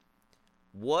 Okay,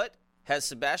 what has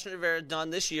Sebastian Rivera done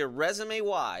this year,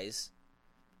 resume-wise,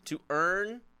 to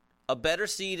earn a better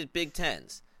seed at Big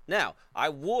Tens? Now, I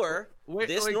wore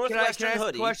this Northwestern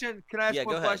hoodie. Can I ask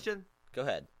one question? Go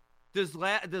ahead. Does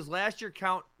last year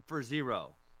count for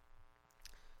 0?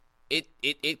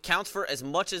 It counts for as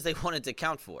much as they wanted to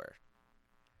count for.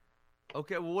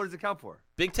 Okay, well, what does it count for?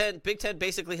 Big Ten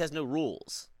basically has no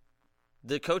rules.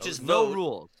 The coaches vote. No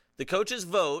rules. The coaches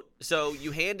vote, so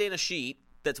you hand in a sheet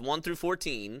that's 1 through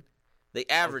 14. They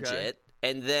average it,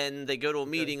 and then they go to a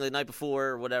meeting the night before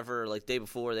or whatever, like day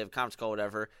before, they have a conference call or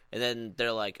whatever, and then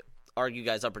they're like, argue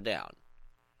guys up or down.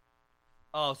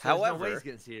 Oh, so there's no way he's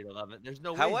getting seeded 11. There's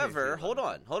no way. However, hold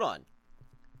on.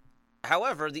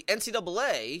 However, the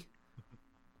NCAA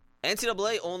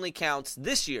only counts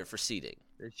this year for seeding.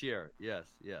 This year, yes.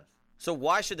 So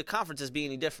why should the conferences be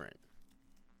any different?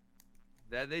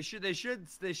 That they should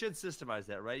systemize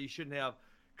that, right? You shouldn't have,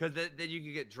 because then you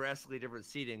could get drastically different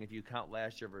seeding if you count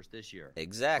last year versus this year.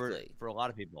 Exactly. For a lot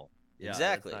of people. Yeah,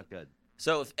 exactly. That's not good.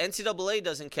 So if NCAA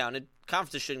doesn't count it,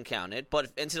 conferences shouldn't count it. But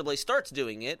if NCAA starts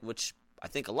doing it, which I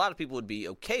think a lot of people would be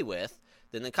okay with,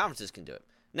 then the conferences can do it.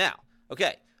 Now,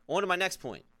 okay, on to my next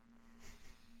point.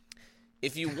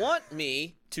 If you want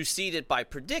me to seed it by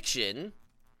prediction,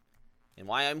 and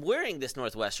why I'm wearing this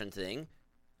Northwestern thing,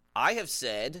 I have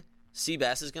said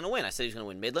Seabass is going to win. I said he's going to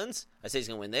win Midlands. I said he's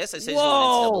going to win this. I said he's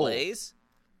going to win NCAAs.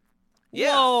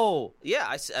 Yeah. Whoa. Yeah,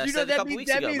 I said it a couple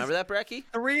weeks ago. Remember that, Brecky?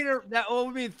 Three in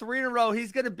a row.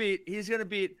 He's gonna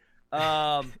beat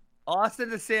Austin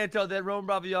DeSanto, then Roman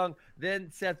Bravo Young, then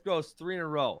Seth Gross, 3 in a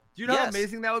row. Do you know how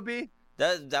amazing that would be?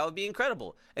 That would be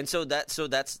incredible. And so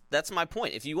that's my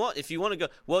point. If you want to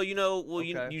go,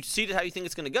 you seeded how you think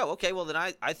it's going to go. Okay, well then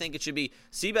I think it should be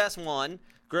Seabass 1,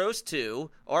 Gross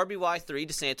 2, RBY 3,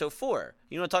 DeSanto 4.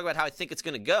 You want to talk about how I think it's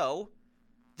going to go?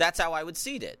 That's how I would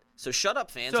seed it. So shut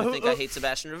up, fans who think I hate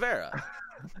Sebastian Rivera.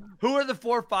 Who are the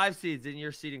 4-5 seeds in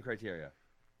your seeding criteria?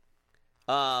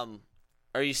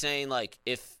 Are you saying like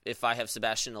if I have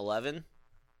Sebastian 11?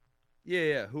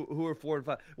 Yeah. Who are 4 and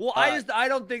 5? Well,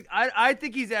 I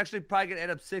think he's actually probably gonna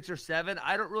end up 6 or 7.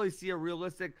 I don't really see a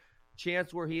realistic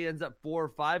chance where he ends up 4 or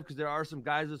 5 because there are some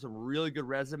guys with some really good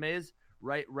resumes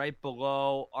right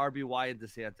below RBY and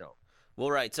DeSanto.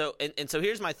 Well, right. So and so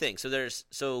here's my thing. So there's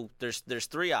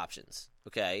 3 options.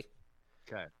 Okay.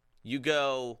 You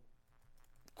go,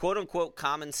 quote unquote,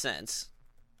 common sense.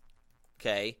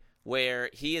 Okay, where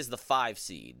he is the 5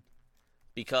 seed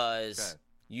because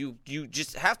you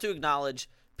just have to acknowledge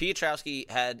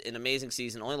Piotrowski had an amazing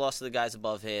season, only lost to the guys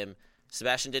above him.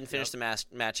 Sebastian didn't finish the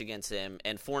match against him,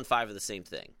 and 4 and 5 are the same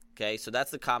thing. Okay, so that's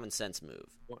the common sense move.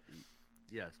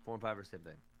 Yes, 4 and 5 are the same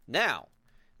thing. Now,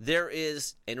 there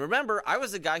is, and remember, I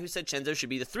was the guy who said Chenzo should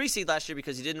be the 3 seed last year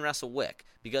because he didn't wrestle Wick.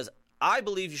 Because I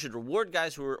believe you should reward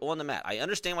guys who are on the mat. I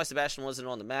understand why Sebastian wasn't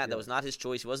on the mat. That was not his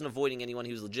choice. He wasn't avoiding anyone.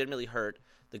 He was legitimately hurt.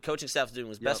 The coaching staff was doing what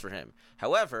was best for him.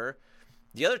 However,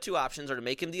 the other 2 options are to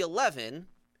make him the 11,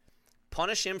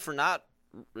 punish him for not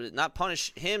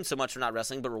punish him so much for not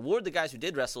wrestling, but reward the guys who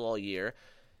did wrestle all year,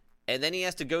 and then he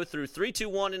has to go through 3, 2,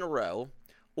 1 in a row,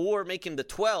 or make him the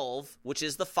 12, which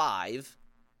is the 5,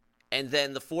 and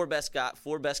then the 4 best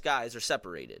guys are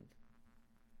separated.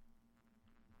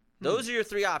 Those are your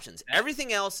 3 options.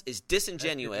 Everything else is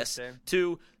disingenuous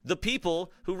to the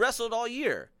people who wrestled all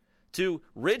year. To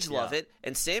Ridge Lovett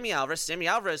and Sammy Alvarez. Sammy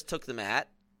Alvarez took the mat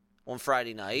on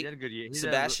Friday night. He had a good year.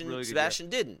 Sebastian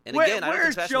didn't. And again, I don't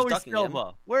think Sebastian was ducking him.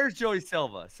 Where's Joey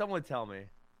Silva? Someone tell me.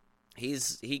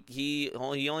 He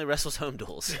only wrestles home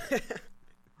duels.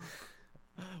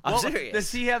 I'm serious.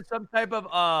 Does he have some type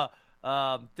of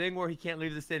thing where he can't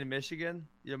leave the state of Michigan?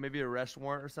 Maybe a arrest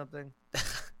warrant or something?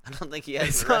 I don't think he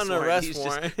has an arrest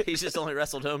warrant. He's just only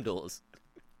wrestled home duels.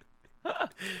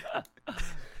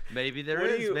 Maybe there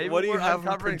is. Maybe what do you have him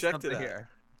uncovering projected something at? here.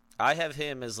 I have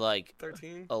him as like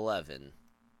 13? 11.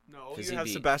 No, you have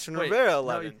Sebastian Rivera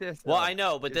 11. Well, I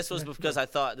know, but this was because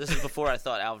this was before I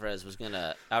thought Alvarez was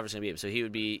gonna be him. So he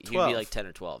would be like 10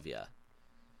 or 12. Yeah.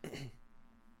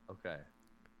 Okay.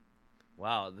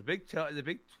 Wow, the Big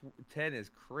 10 is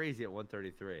crazy at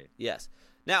 133. Yes.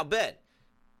 Now, Ben,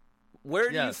 where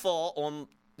do you fall on?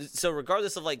 So,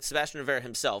 regardless of like Sebastian Rivera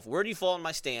himself, where do you fall in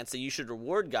my stance that you should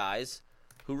reward guys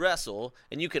who wrestle,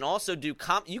 and you can also do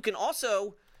you can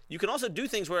also do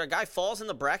things where a guy falls in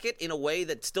the bracket in a way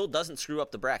that still doesn't screw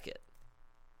up the bracket.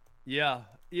 Yeah.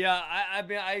 I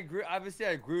mean, I agree. Obviously,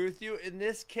 I agree with you. In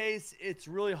this case, it's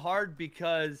really hard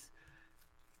because,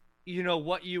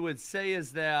 what you would say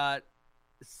is that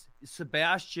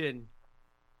Sebastian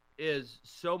is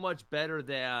so much better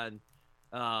than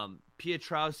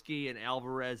Piotrowski and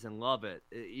Alvarez and Lovett.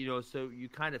 So you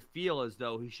kind of feel as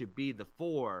though he should be the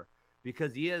 4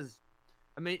 because he is.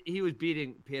 I mean, he was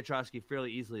beating Piotrowski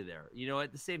fairly easily there.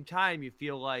 At the same time, you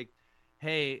feel like,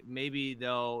 hey, maybe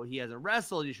though he hasn't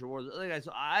wrestled, you should reward the other guys.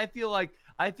 So I feel like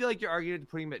your argument to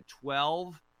putting him at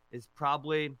 12 is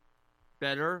probably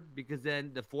better because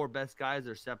then the 4 best guys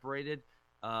are separated.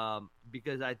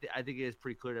 Because I think it is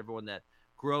pretty clear to everyone that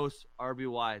Gross,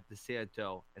 RBY,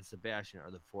 DeSanto, and Sebastian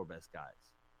are the 4 best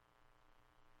guys.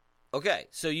 Okay,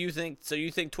 so you think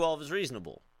 12 is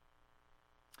reasonable?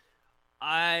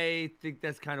 I think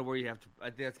that's kind of where you have to. I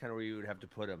think that's kind of where you would have to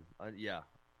put him. Yeah.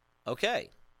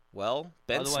 Okay. Well,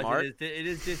 Ben's Otherwise, smart. It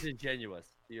is disingenuous.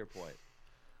 To your point.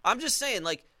 I'm just saying,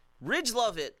 like Ridge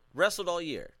Lovett wrestled all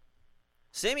year.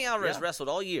 Sammy Alvarez wrestled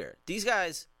all year. These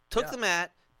guys took the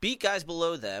mat, beat guys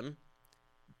below them.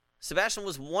 Sebastian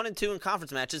was 1 and 2 in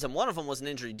conference matches, and one of them was an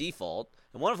injury default,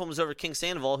 and one of them was over King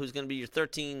Sandoval, who's going to be your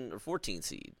 13 or 14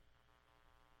 seed.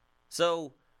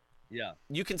 So,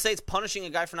 you can say it's punishing a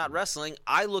guy for not wrestling.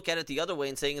 I look at it the other way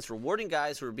and saying it's rewarding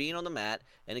guys who are being on the mat.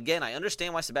 And again, I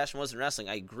understand why Sebastian wasn't wrestling.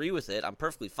 I agree with it. I'm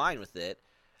perfectly fine with it.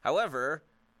 However,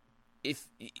 if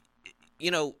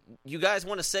you guys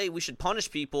want to say we should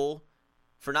punish people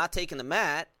for not taking the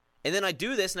mat, and then I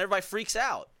do this and everybody freaks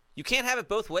out. You can't have it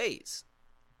both ways.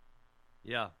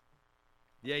 Yeah.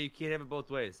 Yeah, you can't have it both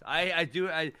ways.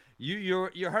 You're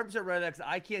 100% right. Because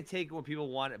I can't take it when people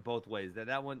want it both ways.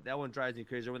 That one drives me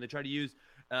crazy. When they try to use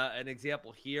an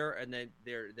example here and then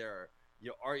they're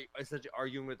essentially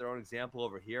arguing with their own example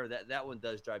over here. That one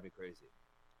does drive me crazy.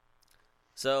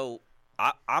 So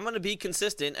I'm going to be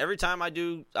consistent every time I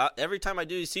do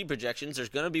these seed projections. There's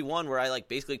going to be one where I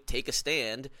basically take a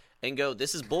stand and go,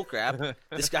 "This is bullcrap.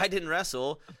 This guy didn't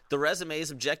wrestle. The resume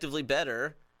is objectively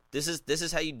better. This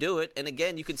is how you do it." And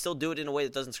again, you can still do it in a way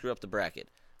that doesn't screw up the bracket.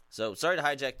 So sorry to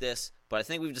hijack this, but I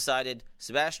think we've decided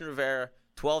Sebastian Rivera,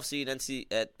 12 seed NC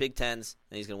at Big Tens,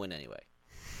 and he's going to win anyway.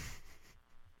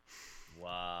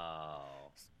 Wow.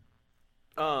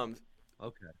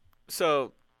 Okay.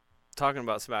 So, talking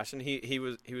about Sebastian, he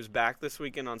was back this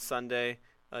weekend on Sunday.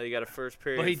 He got a first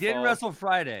period. But he didn't wrestle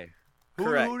Friday.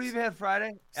 Correct. Who did he have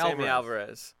Friday? Sammy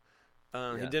Alvarez.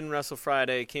 He didn't wrestle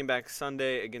Friday. Came back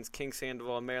Sunday against King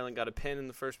Sandoval. Maryland got a pin in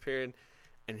the first period,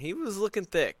 and he was looking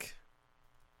thick.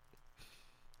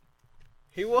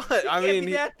 He was. I mean,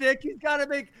 that thick. He's got to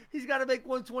make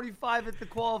 125 at the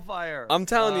qualifier. I'm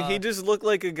telling you, he just looked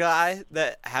like a guy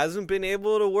that hasn't been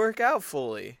able to work out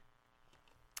fully.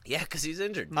 Yeah, because he's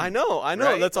injured. I know.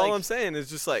 Right? That's all I'm saying. It's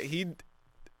just he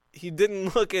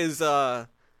didn't look as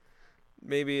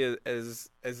maybe as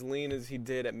lean as he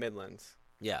did at Midlands.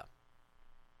 Yeah.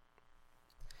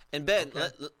 And Ben,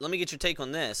 let me get your take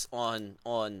on this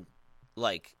on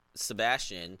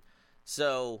Sebastian.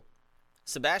 So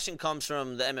Sebastian comes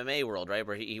from the MMA world, right?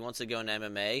 Where he wants to go into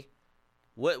MMA.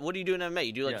 What do you do in MMA?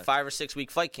 You do 5 or 6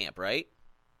 week fight camp, right?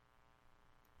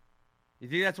 You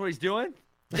think that's what he's doing?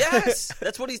 Yes,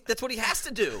 that's what he has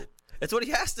to do. That's what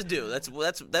he has to do.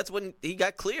 That's when he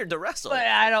got cleared to wrestle. But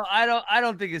I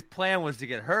don't think his plan was to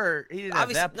get hurt. He didn't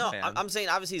have that plan. No, I'm saying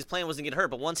obviously his plan wasn't to get hurt,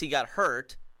 but once he got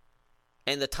hurt,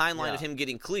 and the timeline of him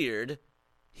getting cleared,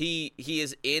 he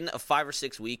is in a 5 or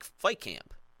 6 week fight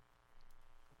camp.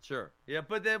 Sure. Yeah,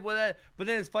 but then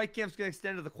his fight camp's gonna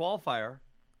extend to the qualifier.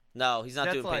 No, he's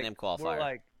not doing Pan Am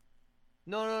qualifier.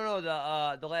 No.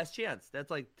 The last chance.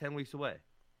 That's 10 weeks away,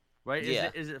 right?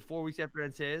 Yeah. Is it 4 weeks after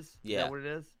NCAAs? Yeah. Is that what it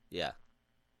is? Yeah.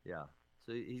 Yeah.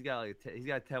 So he's got a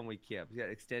 10-week camp. He's got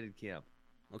an extended camp.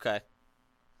 Okay.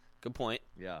 Good point.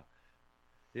 Yeah.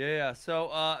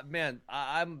 So, man,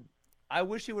 I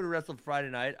wish he would have wrestled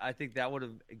Friday night. I think that would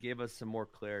have gave us some more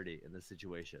clarity in the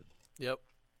situation. Yep.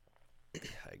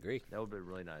 I agree. That would have been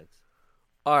really nice.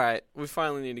 All right. We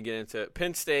finally need to get into it.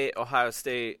 Penn State, Ohio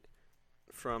State,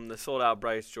 from the sold-out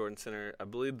Bryce Jordan Center. I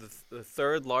believe the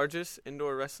third largest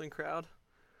indoor wrestling crowd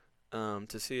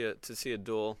to see a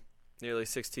duel. Nearly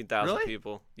 16,000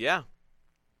 people. Yeah.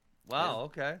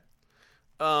 Wow. Yeah.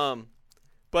 Okay.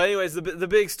 But anyways, the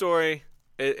big story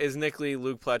is Nick Lee,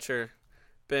 Luke Pletcher.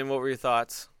 Ben, what were your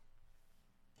thoughts?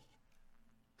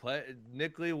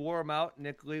 Nick Lee wore him out.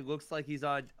 Nick Lee looks like he's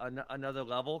on another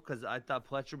level because I thought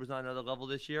Pletcher was on another level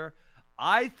this year.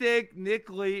 I think Nick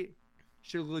Lee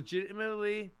should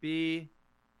legitimately be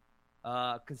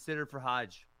considered for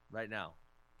Hodge right now.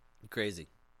 You're crazy.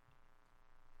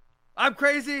 I'm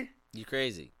crazy? You're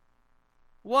crazy.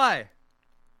 Why?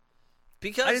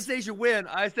 Because I didn't say he should win.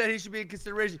 I said he should be in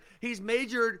consideration. He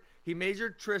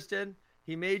majored Tristan.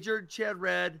 He majored Chad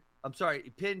Red. I'm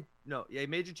sorry. He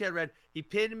majored Chad Red. He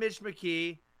pinned Mitch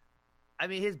McKee. I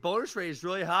mean, his bonus rate is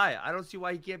really high. I don't see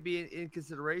why he can't be in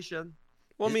consideration.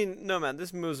 Well, I mean, no, man.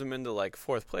 This moves him into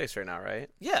fourth place right now, right?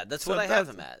 Yeah, that's what I have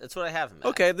him at.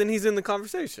 Okay, then he's in the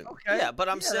conversation. Okay. Yeah, but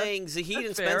I'm saying Zahid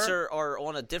and Spencer are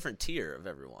on a different tier of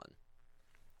everyone.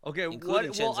 Okay,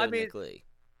 including Chenzo and Nick Lee.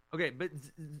 Okay, but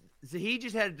Zahid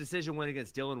just had a decision win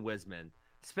against Dylan Wisman.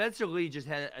 Spencer Lee just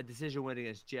had a decision win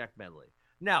against Jack Medley.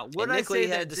 Now, Nick Lee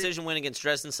had a decision win against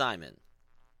Dresden Simon.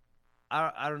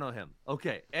 I don't know him.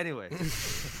 Okay, anyway.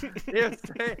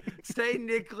 say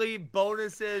Nick Lee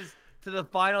bonuses to the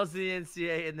finals of the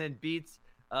NCAA and then beats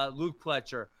Luke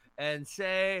Pletcher. And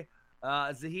say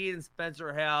Zahid and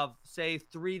Spencer have, say,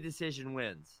 3 decision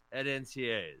wins at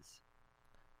NCAAs.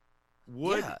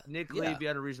 Would Nick Lee be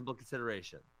under reasonable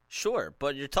consideration? Sure,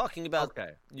 but you're talking about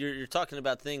you're talking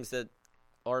about things that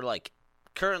are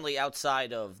currently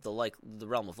outside of the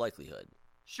realm of likelihood.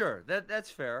 Sure, that's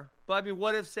fair. But I mean,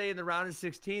 what if, say, in the round of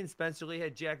 16, Spencer Lee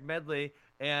had Jack Medley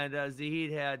and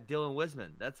Zahid had Dylan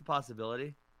Wisman? That's a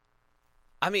possibility.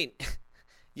 I mean,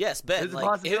 yes, Ben.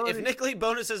 If Nick Lee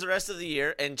bonuses the rest of the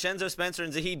year and Chenzo Spencer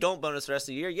and Zahid don't bonus the rest of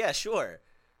the year, yeah, sure.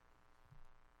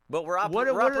 But we're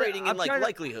operating in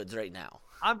likelihoods right now.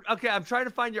 I'm trying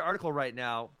to find your article right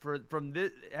now from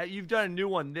this. You've done a new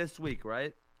one this week,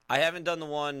 right? I haven't done the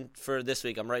one for this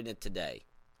week. I'm writing it today.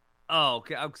 Oh,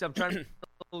 okay. Because I'm trying to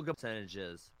look up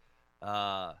percentages. You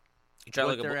try to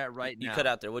look they're at right now. You cut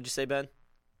out there. What'd you say, Ben?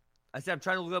 I said I'm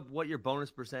trying to look up what your the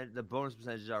bonus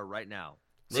percentages are right now.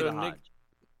 So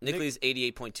Nick Lee's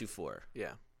 88.24.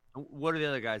 Yeah. What are the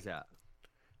other guys at?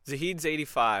 Zahid's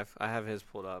 85. I have his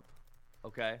pulled up.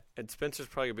 Okay. And Spencer's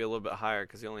probably going to be a little bit higher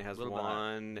because he only has one.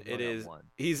 One.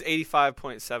 He's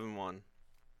 85.71.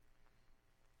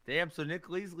 Damn, so Nick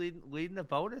Lee's leading the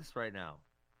bonus right now.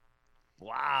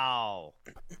 Wow.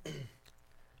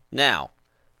 Now,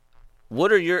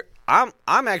 what are your I'm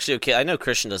actually okay. I know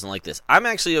Christian doesn't like this. I'm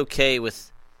actually okay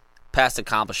with past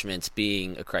accomplishments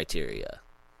being a criteria.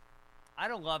 I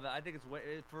don't love it. I think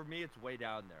for me it's way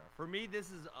down there. For me, this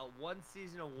is a one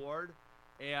season award,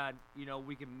 and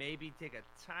we can maybe take a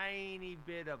tiny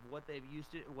bit of what they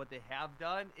have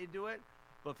done into it.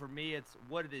 But for me, it's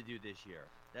what did they do this year?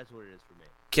 That's what it is for me.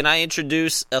 Can I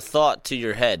introduce a thought to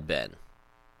your head, Ben?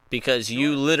 Because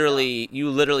you literally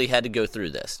had to go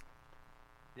through this.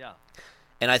 Yeah.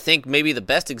 And I think maybe the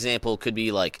best example could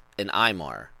be like an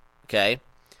Aymar, okay?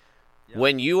 Yeah.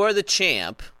 When you are the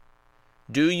champ,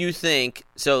 do you think,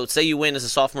 so say you win as a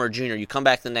sophomore or junior, you come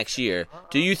back the next year,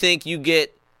 do you think you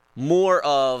get more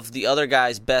of the other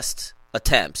guy's best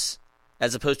attempts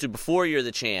as opposed to before you're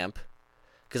the champ?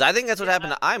 Because I think that's what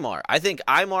happened to Aymar. I think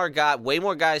Aymar got way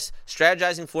more guys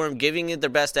strategizing for him, giving it their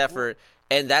best effort,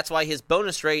 and that's why his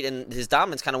bonus rate and his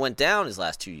dominance kind of went down his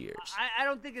last 2 years. I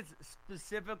don't think it's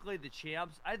specifically the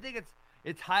champs. I think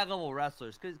it's high-level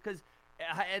wrestlers.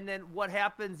 And then what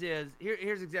happens is,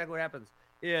 here's exactly what happens,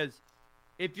 is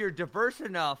if you're diverse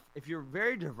enough, if you're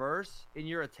very diverse in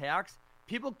your attacks,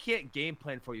 people can't game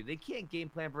plan for you. They can't game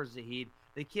plan for Zahid.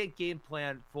 They can't game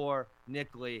plan for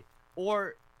Nick Lee.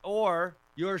 Or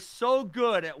you're so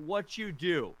good at what you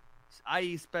do,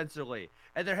 i.e. Spencer Lee.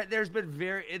 And there's been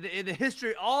in the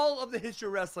history, all of the history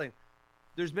of wrestling,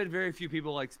 there's been very few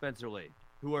people like Spencer Lee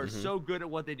who are so good at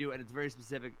what they do, and it's very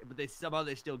specific, but they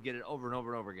still get it over and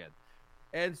over and over again.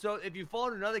 And so if you fall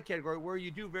in another category where you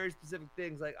do very specific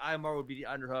things, like Aymar would be the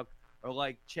underhook, or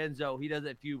like Chenzo, he does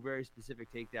a few very specific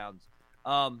takedowns.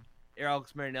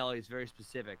 Alex Marinelli is very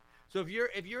specific. So if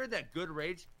you're in that good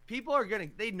range, people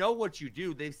they know what you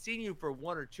do. They've seen you for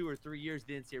 1 or 2 or 3 years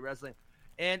in NCAA wrestling.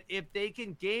 And if they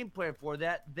can game plan for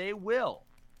that, they will.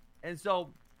 And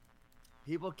so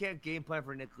people can't game plan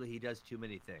for Nick Lee. He does too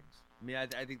many things. I mean, I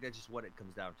think that's just what it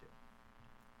comes down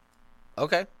to.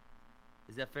 Okay.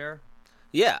 Is that fair?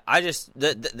 Yeah, I just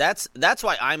that's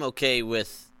why I'm okay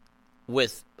with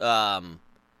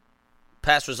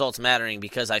past results mattering,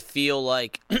 because I feel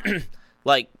like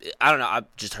like, I don't know,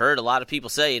 I've just heard a lot of people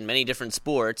say in many different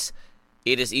sports,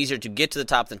 it is easier to get to the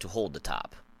top than to hold the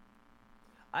top.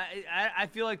 I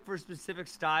feel like for specific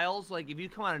styles, like if you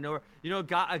come out of nowhere,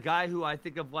 a guy who I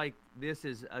think of like this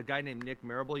is a guy named Nick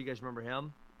Marable. You guys remember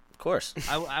him? Of course.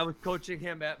 I was coaching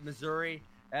him at Missouri.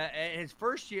 His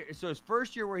first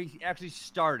year where he actually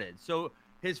started. So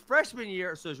his freshman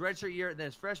year, so his redshirt year, and then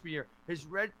his freshman year.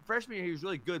 Freshman year he was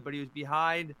really good, but he was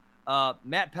behind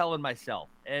Matt Pell and myself.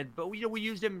 But we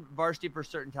used him varsity for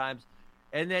certain times,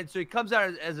 and then so he comes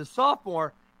out as a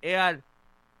sophomore, and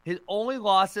his only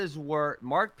losses were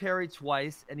Mark Perry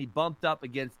twice, and he bumped up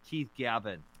against Keith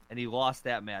Gavin, and he lost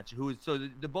that match.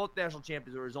 The both national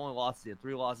champions were his only losses. He had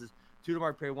 3 losses, 2 to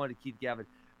Mark Perry, 1 to Keith Gavin.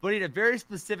 But he had a very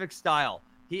specific style.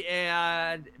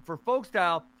 And for folk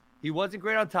style, he wasn't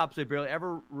great on top, so he barely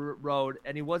ever rode,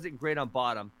 and he wasn't great on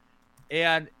bottom.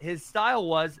 And his style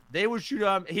was, they would shoot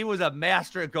him. He was a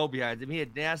master at go-behinds. I mean, he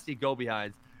had nasty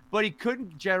go-behinds, but he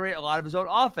couldn't generate a lot of his own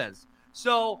offense.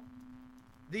 So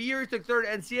the year he took third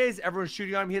at NCAAs, everyone's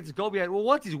shooting on him. He hits a go-behind. Well,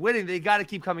 once he's winning, they got to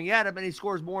keep coming at him, and he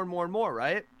scores more and more and more,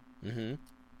 right? Mm-hmm.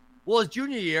 Well, his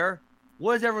junior year,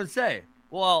 what does everyone say?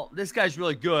 Well, this guy's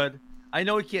really good. I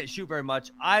know he can't shoot very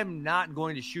much. I'm not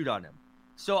going to shoot on him.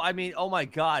 So, I mean, oh, my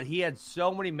God. He had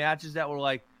so many matches that were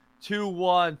like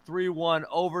 2-1, 3-1,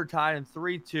 overtime,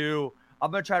 3-2.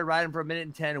 I'm going to try to ride him for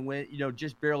 1:10 and win,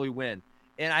 just barely win.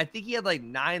 And I think he had like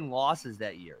 9 losses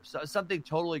that year. So something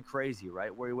totally crazy,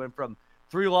 right? Where he went from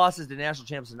 3 losses to national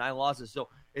champs to 9 losses. So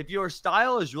if your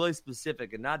style is really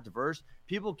specific and not diverse,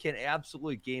 people can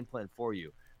absolutely game plan for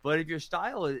you. But if your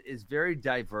style is very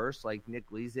diverse, like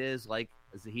Nick Lee's is, like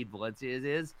Zahid Valencia's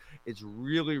is, it's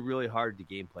really, really hard to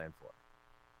game plan for.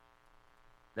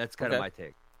 That's kind of my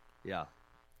take. Yeah.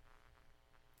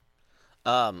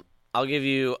 I'll give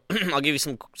you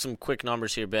some quick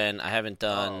numbers here, Ben. I haven't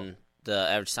done the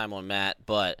average time on Matt,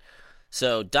 but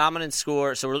so dominant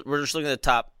score. So we're just looking at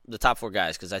the top 4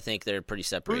 guys because I think they're pretty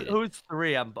separated. Who's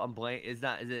 3? I'm blank. Is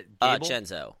it Gable?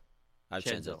 Chenzo? I have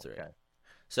Chenzo 3. Okay.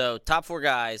 So top 4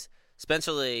 guys: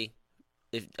 Spencer Lee.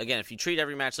 If you treat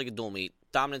every match like a dual meet,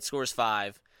 dominant score is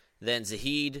 5. Then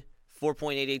Zahid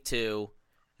 4.882.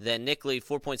 Then Nick Lee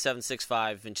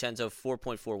 4.765, Vincenzo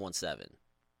 4.417.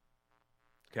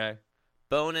 Okay.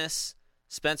 Bonus,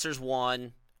 Spencer's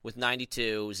 1 with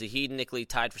 92. Zahid and Nick Lee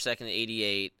tied for second at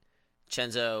 88.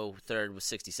 Vincenzo third with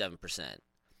 67%.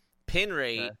 Pin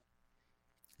rate, okay.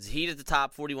 Zahid at the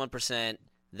top, 41%. Then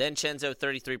Vincenzo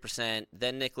 33%.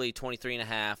 Then Nick Lee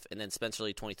 23.5%, and then Spencer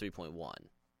Lee 23.1%.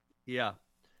 Yeah.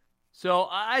 So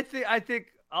I think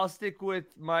I'll stick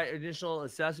with my initial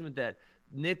assessment that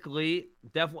Nick Lee,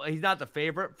 definitely, he's not the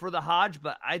favorite for the Hodge,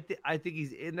 but I think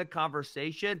he's in the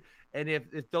conversation. And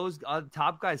if those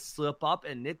top guys slip up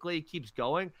and Nick Lee keeps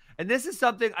going, and this is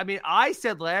something, I mean, I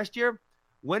said last year,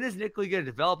 when is Nick Lee going to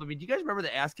develop? I mean, do you guys remember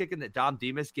the ass kicking that Dom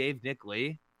Demas gave Nick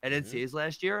Lee at NCAAs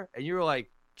last year? And you were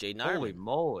like, holy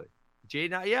moly.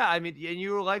 Yeah, I mean, and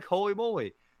you were like, holy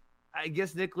moly. I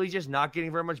guess Nick Lee's just not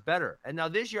getting very much better. And now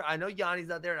this year, I know Yanni's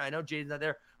not there, and I know Jaden's not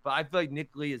there, but I feel like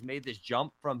Nick Lee has made this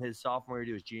jump from his sophomore year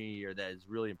to his junior year that is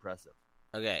really impressive.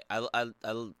 Okay, I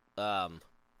like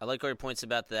all your points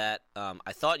about that.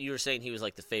 I thought you were saying he was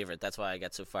like the favorite. That's why I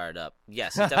got so fired up.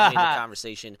 Yes, he's definitely in the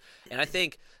conversation, and I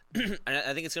think it's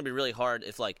going to be really hard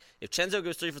if Vincenzo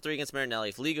goes 3 for 3 against Marinelli,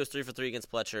 if Lee goes 3 for 3 against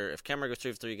Pletcher, if Kemmer goes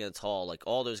 3 for 3 against Hall, like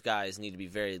all those guys need to be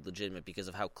very legitimate because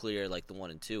of how clear like the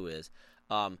 1 and 2 is.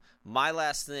 My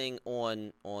last thing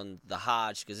on the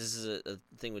Hodge, because this is a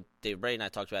thing with David Brady and I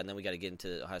talked about, and then we got to get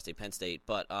into Ohio State, Penn State.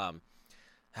 But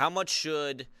how much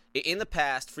should in the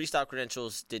past freestyle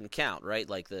credentials didn't count, right?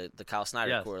 Like the Kyle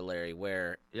Snyder corollary,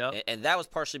 where and that was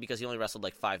partially because he only wrestled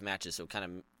like 5 matches, so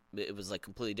it was like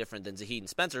completely different than Zahid and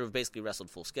Spencer, who basically wrestled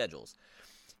full schedules.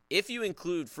 If you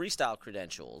include freestyle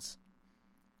credentials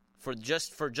for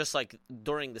just like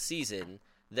during the season,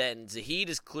 then Zahid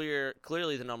is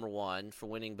clearly the number 1 for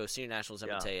winning both senior nationals and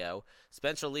Mateo.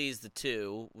 Spencer Lee is the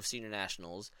 2 with senior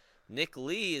nationals. Nick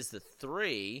Lee is the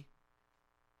 3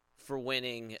 for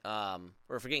winning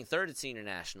or for getting 3rd at senior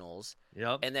nationals.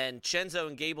 Yep. And then Vincenzo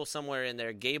and Gable somewhere in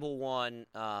there. Gable won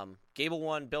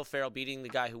Bill Farrell beating the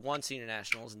guy who won senior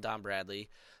nationals and Don Bradley.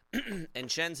 And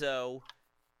Vincenzo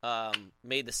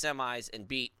made the semis and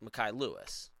beat Mekhi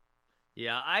Lewis.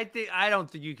 Yeah, I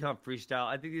don't think you count freestyle.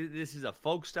 I think this is a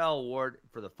folk style award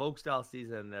for the folk style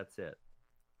season, and that's it.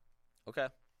 Okay,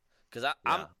 because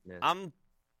I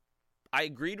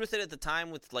agreed with it at the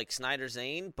time with like Snyder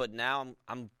Zane, but now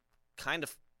I'm kind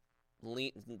of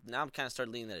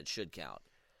started leaning that it should count,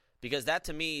 because that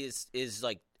to me is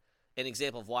like an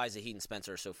example of why Zahid and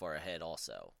Spencer are so far ahead.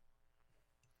 Also.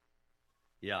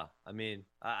 Yeah, I mean,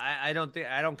 I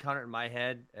don't count it in my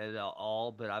head at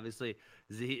all, but obviously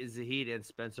Zahid and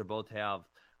Spencer both have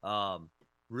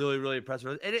really, really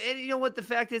impressive. And you know what the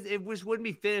fact is, it just wouldn't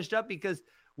be finished up because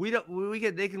they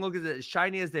can look at it as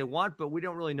shiny as they want, but we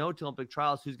don't really know till Olympic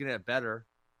trials who's going to have better.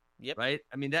 Yep. Right.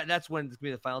 I mean that's when it's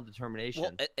going to be the final determination.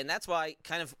 Well, and that's why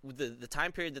kind of the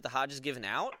time period that the Hodge is given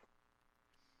out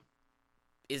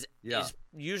is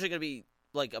usually going to be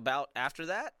like about after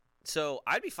that. So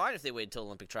I'd be fine if they waited till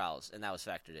Olympic trials and that was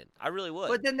factored in. I really would.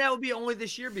 But then that would be only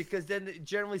this year because then,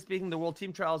 generally speaking, the World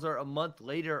Team Trials are a month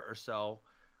later or so.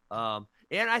 And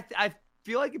I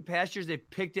feel like in past years they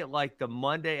picked it like the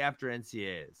Monday after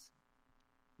NCAAs.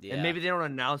 Yeah. And maybe they don't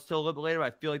announce till a little bit later,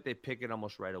 but I feel like they pick it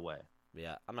almost right away.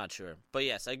 Yeah, I'm not sure. But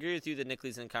yes, I agree with you that Nick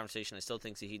Lee's in the conversation. I still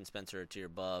think Zahid and Spencer are a tier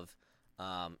above.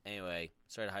 Anyway,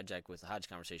 sorry to hijack with the Hodge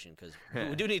conversation because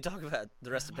we do need to talk about the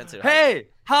rest of Penn State. Hey,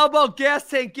 how about Gas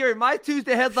Tank Gary? My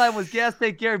Tuesday headline was Gas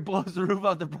Tank Gary blows the roof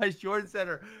off the Bryce Jordan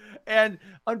Center. And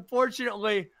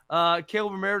unfortunately,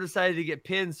 Caleb Romero decided to get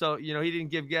pinned, so he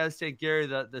didn't give Gas Tank Gary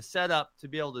the setup to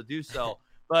be able to do so.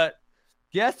 But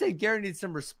Gas Tank Gary needs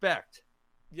some respect.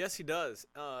 Yes, he does.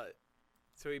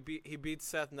 So he beat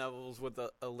Seth Nevels with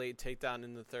a late takedown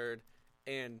in the 3rd,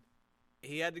 and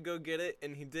he had to go get it,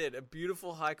 and he did. A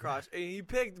beautiful high crotch. And he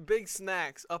picked Big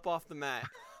Snacks up off the mat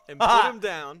and put him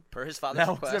down. Per his father's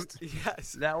request.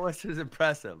 Yes. That was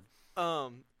impressive.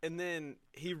 And then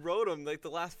he rode him like the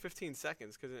last 15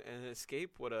 seconds because an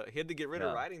escape he had to get rid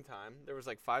of riding time. There was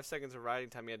like 5 seconds of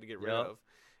riding time he had to get rid of.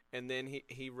 And then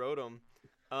he rode him.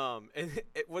 And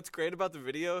what's great about the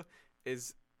video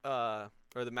is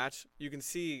or the match, you can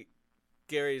see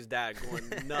Gary's dad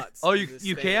going nuts. Oh,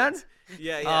 you can?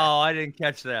 Yeah. Oh, I didn't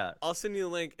catch that. I'll send you the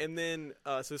link. And then,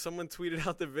 so someone tweeted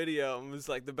out the video and was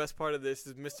like, the best part of this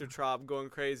is Mr. Traub going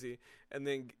crazy. And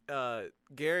then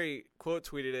Gary quote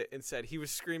tweeted it and said he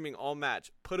was screaming all match,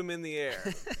 put him in the air.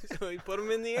 So he put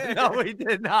him in the air. No, he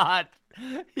did not.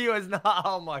 He was not.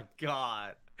 Oh, my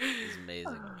God. It's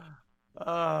amazing.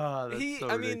 Oh, that's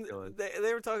so ridiculous.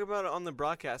 They were talking about it on the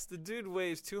broadcast. The dude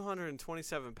weighs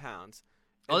 227 pounds.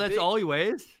 Oh, that's all he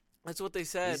weighs? That's what they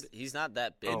said. He's not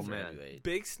that big for heavyweight.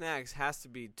 Big Snacks has to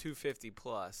be 250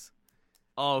 plus.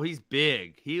 Oh, he's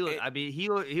big. He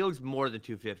looks more than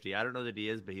 250. I don't know that he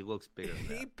is, but he looks bigger than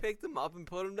that. He picked him up and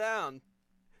put him down.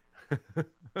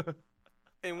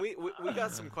 And we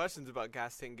got some questions about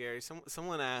Gas Tank Gary.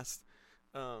 Someone asked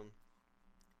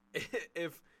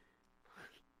if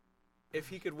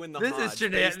he could win the This Hodge. is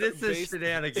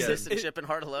shenanigans. Citizenship and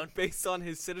heart alone? Based on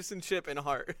his citizenship and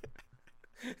heart.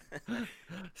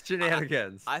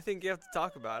 Shenanigans. I think you have to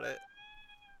talk about it.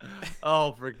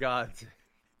 Oh, for God's sake.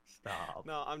 Stop.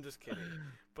 No, I'm just kidding.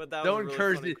 But that don't was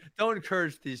don't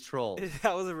encourage these trolls.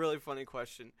 That was a really funny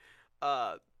question.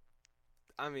 I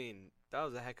mean, that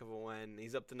was a heck of a win.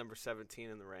 He's up to number 17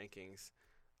 in the rankings.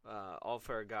 All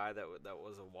for a guy that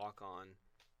was a walk-on,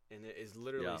 and it is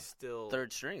literally still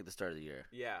third string at the start of the year.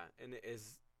 Yeah, and it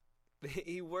is.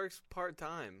 He works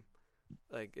part-time.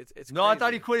 Like it's no, crazy. I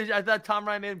thought he quit. I thought Tom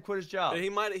Ryan made him quit his job. He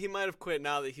might have quit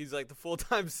now that he's like the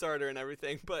full-time starter and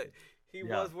everything, but. He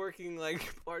was working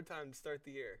like part-time to start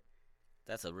the year.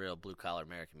 That's a real blue-collar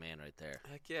American man right there.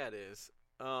 Heck yeah, it is.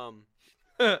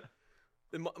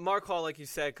 Mark Hall, like you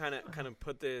said, kind of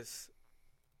put this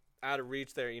out of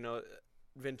reach there. You know,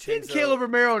 Vincenzo. Didn't Caleb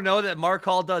Romero know that Mark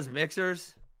Hall does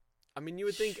mixers? I mean, you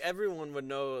would think everyone would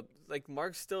know. Like,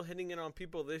 Mark's still hitting it on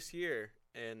people this year.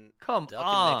 And come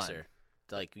on. Mixer.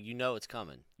 Like, you know it's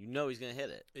coming. You know he's going to hit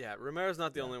it. Yeah, Romero's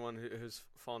not the only one who's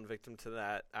fallen victim to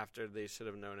that after they should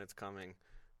have known it's coming.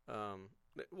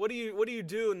 What do you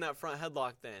do in that front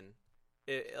headlock then?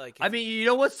 I mean, you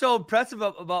know what's so impressive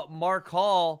about Mark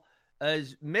Hall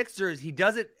as mixers? He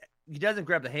doesn't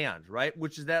grab the hand, right?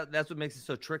 Which is that's what makes it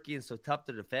so tricky and so tough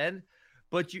to defend.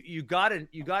 But you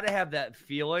gotta have that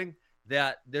feeling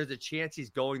that there's a chance he's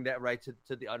going that right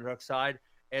to the underhook side.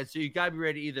 And so you got to be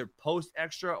ready to either post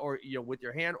extra or, with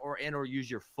your hand or use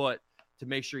your foot to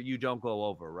make sure you don't go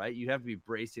over, right? You have to be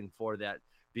bracing for that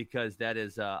because that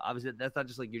is obviously that's not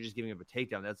just like you're just giving up a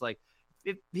takedown. That's like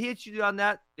if he hits you on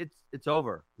that, it's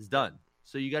over. It's done.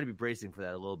 So you got to be bracing for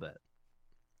that a little bit.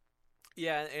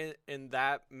 Yeah, and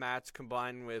that match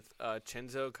combined with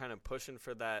Chenzo kind of pushing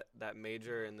for that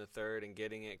major in the third and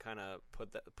getting it kind of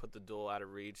put the duel out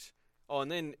of reach. Oh,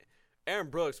 and then Aaron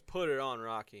Brooks put it on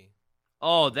Rocky.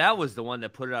 Oh, that was the one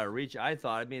that put it out of reach, I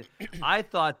thought. I mean, I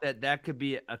thought that could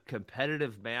be a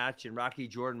competitive match, and Rocky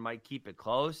Jordan might keep it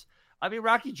close. I mean,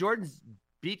 Rocky Jordan's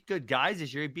beat good guys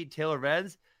this year. He beat Taylor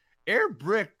Venz. Aaron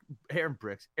Brooks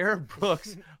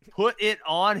put it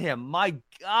on him. My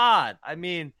God. I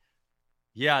mean,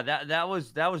 yeah, that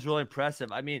was really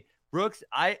impressive. I mean, Brooks,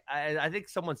 I think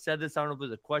someone said this. I don't know if it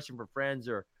was a question for friends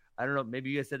or I don't know.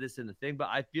 Maybe you guys said this in the thing, but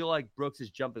I feel like Brooks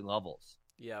is jumping levels.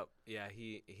 Yep. Yeah,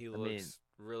 he looks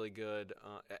really good.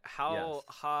 How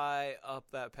high up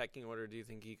that pecking order do you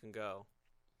think he can go?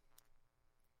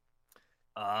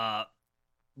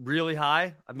 Really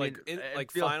high. I mean,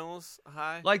 finals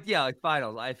high. Like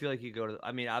finals. I feel like he go to.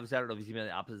 I mean, obviously, I don't know if he's on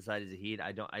the opposite side of Zahid.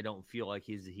 I don't feel like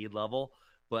he's Zahid level,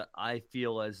 but I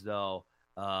feel as though,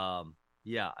 I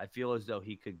feel as though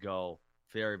he could go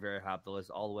very, very high up the list,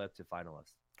 all the way up to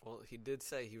finalist. Well, he did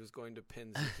say he was going to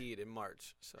pin Zahid in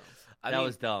March, so that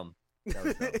was dumb.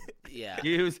 Yeah,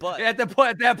 but at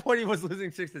that point he was losing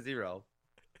 6-0.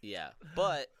 Yeah,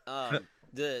 but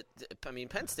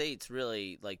Penn State's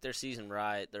really like their season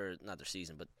ride. They're not their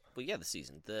season, but the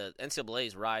season. The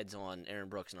NCAA's rides on Aaron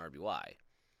Brooks and RBY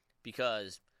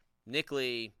because Nick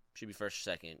Lee should be first or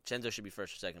second, Chenzo should be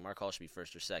first or second, Mark Hall should be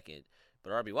first or second,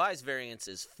 but RBY's variance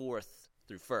is fourth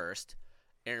through first.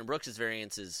 Aaron Brooks'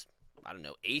 variance is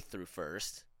 8th through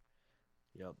 1st.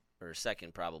 Yep. Or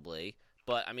 2nd probably.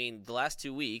 But, I mean, the last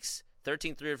 2 weeks,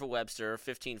 13-3 over Webster,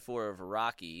 15-4 over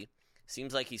Rocky.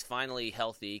 Seems like he's finally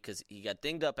healthy because he got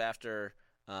dinged up after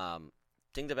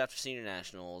senior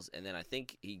nationals, and then I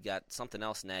think he got something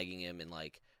else nagging him in,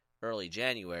 early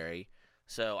January.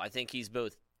 So I think he's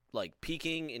both,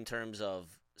 peaking in terms of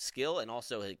skill and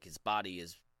also his body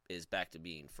is back to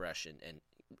being fresh and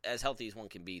as healthy as one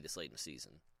can be this late in the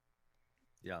season.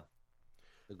 Yeah.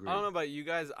 Agreed. I don't know about you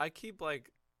guys. I keep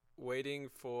waiting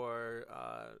for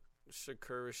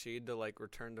Shakur Rashid to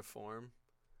return to form.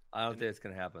 I don't think it's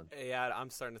gonna happen. Yeah, I'm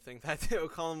starting to think that too.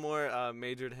 Colin Moore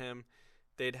majored him.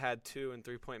 They'd had 2 and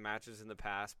 3-point matches in the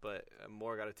past, but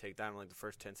Moore got a takedown in the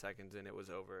first 10 seconds, and it was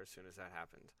over as soon as that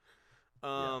happened.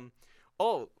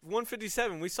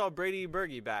 157. We saw Brady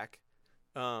Berge back,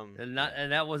 and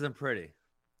that wasn't pretty.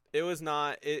 It was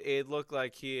not. It looked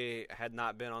like he had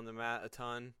not been on the mat a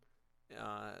ton.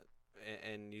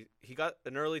 And he got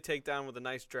an early takedown with a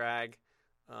nice drag,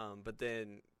 but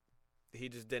then he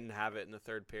just didn't have it in the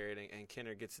third period, and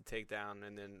Kinner gets the takedown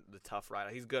and then the tough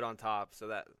ride. He's good on top, so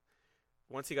that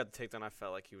once he got the takedown, I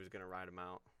felt like he was going to ride him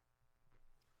out.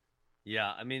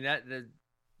 Yeah, I mean, the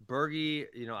Berge,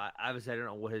 obviously I don't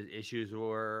know what his issues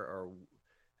were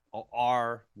or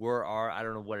are. I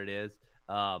don't know what it is.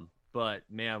 But,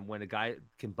 man, when a guy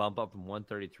can bump up from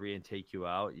 133 and take you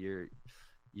out, you're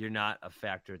not a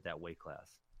factor at that weight class.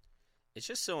 It's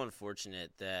just so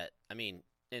unfortunate that, I mean,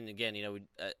 and again,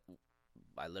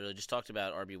 I literally just talked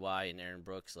about RBY and Aaron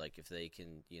Brooks. Like, if they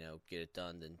can, get it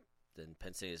done, then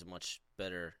Penn State is a much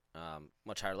better,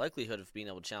 much higher likelihood of being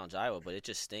able to challenge Iowa. But it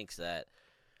just stinks that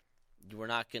we're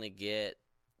not going to get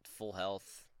full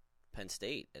health Penn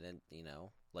State. And then,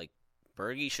 like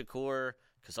Berge, Shakur,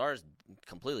 Kazar's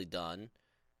completely done.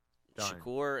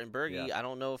 Shakur and Berge, I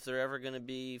don't know if they're ever going to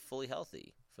be fully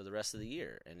healthy for the rest of the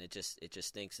year. And it just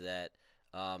stinks that,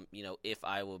 if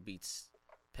Iowa beats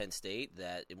Penn State,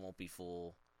 that it won't be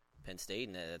full Penn State.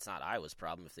 And that's not Iowa's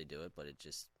problem if they do it, but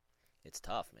it's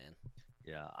tough, man.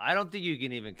 Yeah, I don't think you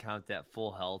can even count that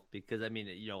full health because, I mean,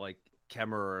 like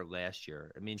Kemmerer last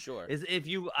year. I mean, sure.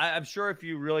 I'm sure if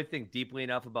you really think deeply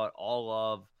enough about all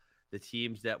of the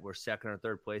teams that were second or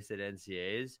third place at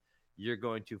NCAAs, you're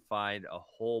going to find a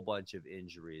whole bunch of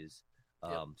injuries.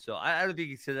 Yep. So I don't think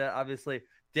you can say that. Obviously,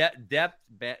 depth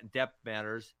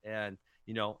matters, and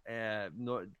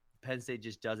Penn State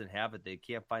just doesn't have it. They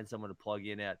can't find someone to plug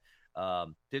in at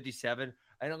 57.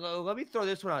 I don't know. Let me throw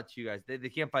this one out to you guys. They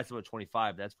can't find someone at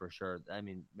 25. That's for sure. I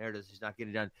mean, Meredith is not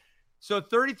getting it done. So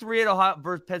 33 at Ohio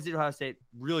versus Penn State, Ohio State,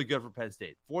 really good for Penn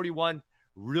State. 41,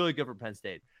 really good for Penn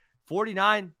State.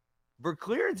 49,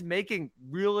 Verclearen's making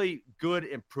really good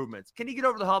improvements. Can he get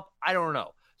over the hump? I don't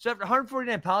know. So after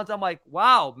 149 pounds, I'm like,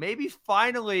 wow, maybe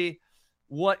finally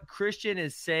what Christian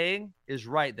is saying is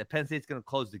right, that Penn State's going to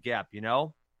close the gap,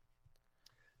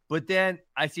 But then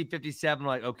I see 57,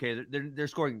 like, okay, they're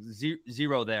scoring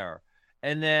zero there.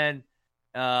 And then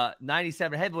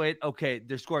 97 heavyweight, okay,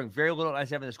 they're scoring very little at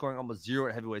 97. They're scoring almost zero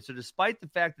at heavyweight. So despite the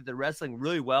fact that they're wrestling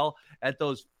really well at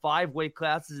those 5 weight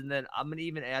classes, and then I'm going to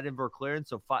even add in Verclaren,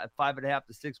 so 5.5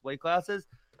 to 6 weight classes,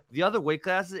 the other weight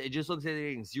classes, it just looks like they're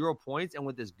getting 0 points. And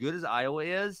with as good as Iowa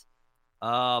is,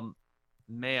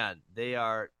 man,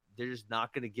 they're just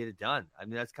not going to get it done. I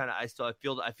mean, that's kind of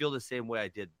I feel the same way I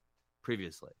did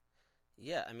previously.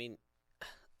 Yeah, I mean,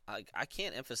 I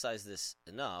can't emphasize this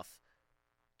enough.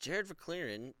 Jared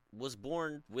Verclaren was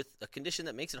born with a condition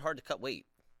that makes it hard to cut weight.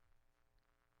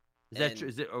 Is that true?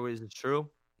 Is it true?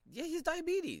 Yeah, he has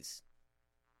diabetes.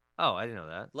 Oh, I didn't know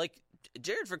that. Like,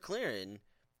 Jared Verclaren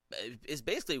is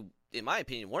basically, in my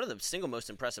opinion, one of the single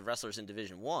most impressive wrestlers in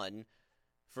Division I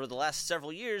for the last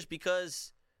several years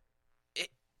because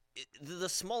the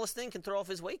smallest thing can throw off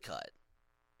his weight cut.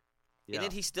 Yeah. And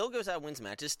then he still goes out, wins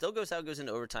matches, goes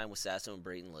into overtime with Sasso and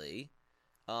Brayton Lee.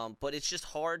 But it's just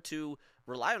hard to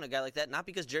rely on a guy like that, not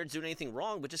because Jared's doing anything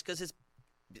wrong, but just because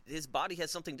his body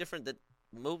has something different that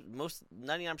most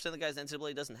 99% of the guys in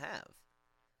NCAA doesn't have.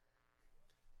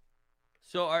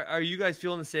 So are you guys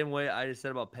feeling the same way I just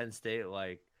said about Penn State,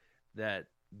 like that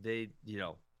they,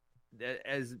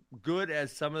 as good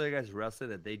as some of the guys wrestling,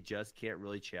 that they just can't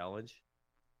really challenge?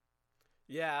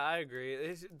 Yeah, I agree.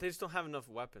 They just don't have enough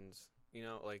weapons,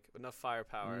 like enough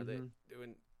firepower. Mm-hmm.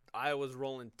 When Iowa's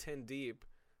rolling 10 deep,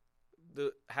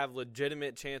 have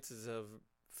legitimate chances of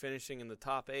finishing in the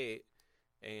top 8,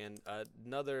 and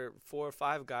another 4 or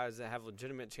 5 guys that have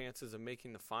legitimate chances of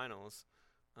making the finals,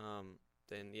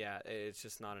 then yeah, it's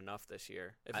just not enough this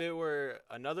year. If it were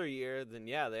another year, then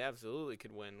yeah, they absolutely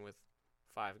could win with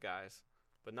 5 guys,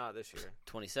 but not this year.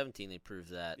 2017, they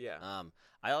proved that. Yeah.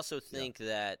 I also think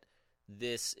that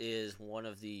this is one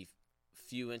of the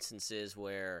few instances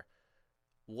where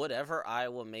whatever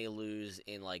Iowa may lose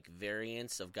in like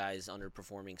variance of guys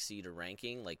underperforming seed or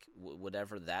ranking, like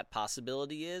whatever that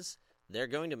possibility is, they're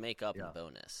going to make up in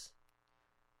bonus.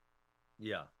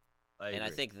 Yeah, I agree. I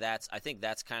think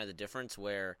that's kind of the difference.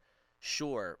 Where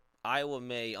sure, Iowa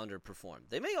may underperform,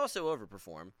 they may also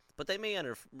overperform, but they may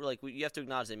you have to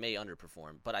acknowledge they may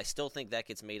underperform. But I still think that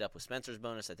gets made up with Spencer's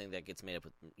bonus. I think that gets made up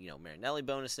with Marinelli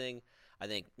bonusing. I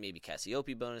think maybe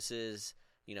Cassiope bonuses.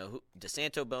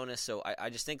 DeSanto bonus. So I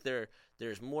just think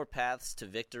there's more paths to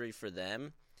victory for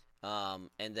them.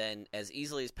 And then as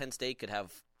easily as Penn State could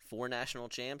have 4 national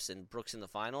champs and Brooks in the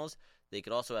finals, they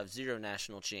could also have 0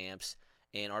 national champs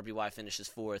and RBY finishes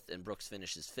 4th and Brooks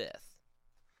finishes 5th.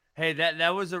 Hey,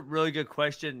 that was a really good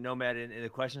question, Nomad, in the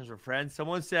questions for friends.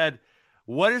 Someone said,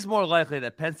 what is more likely,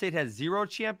 that Penn State has 0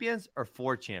 champions or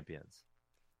 4 champions?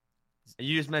 And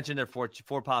you just mentioned there are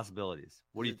 4 possibilities.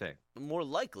 What do you think? More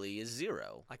likely is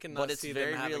 0. I cannot but it's see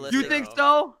very them having realistic. You think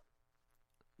so?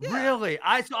 Yeah. Really?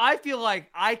 I feel like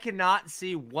I cannot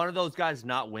see one of those guys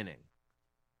not winning.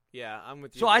 Yeah, I'm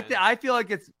with you. So I feel like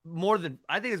it's more than –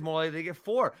 I think it's more likely they get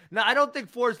 4. Now, I don't think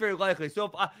 4 is very likely.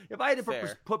 So if I had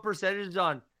to put percentages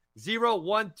on 0,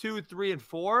 1, 2, 3, and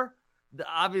 4,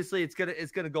 obviously it's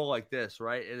gonna go like this,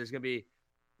 right? And there's going to be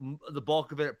the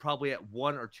bulk of it probably at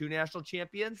 1 or 2 national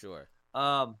champions. Sure.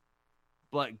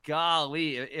 But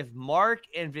golly, if Mark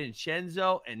and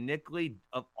Vincenzo and Nick Lee,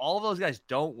 of all of those guys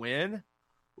don't win,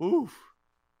 oof,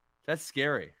 that's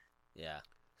scary. Yeah.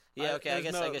 Yeah, okay, I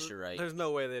guess you're right. There's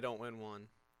no way they don't win one.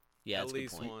 Yeah, at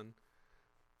least one.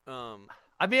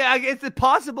 I mean, it's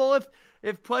possible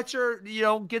if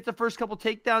Pletcher, gets the first couple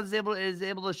takedowns, is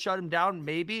able to shut him down.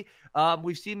 Maybe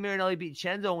we've seen Marinelli beat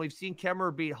Chenzo, and we've seen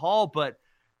Kemmerer beat Hall. But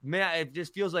man, it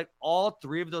just feels like all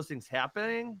 3 of those things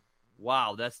happening.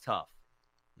 Wow, that's tough.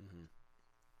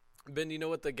 Ben, do you know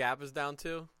what the gap is down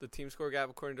to? The team score gap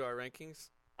according to our rankings.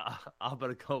 I'm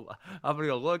gonna go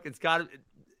look. It's got to.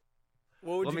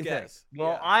 What would you guess? Think.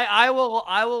 Well, yeah.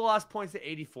 I will lost points to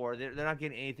 84. They're not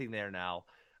getting anything there now.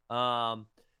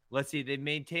 Let's see. They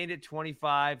maintained it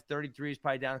 25. 33 is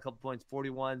probably down a couple points.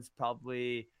 41's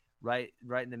probably right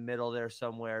in the middle there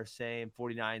somewhere. Same.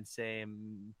 49,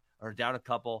 same, or down a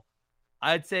couple.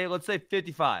 I'd say, let's say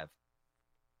 55.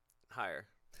 Higher.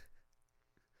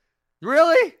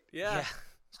 Really? Yeah.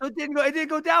 So it didn't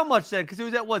go down much then, because it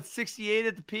was at 68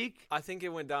 at the peak? I think it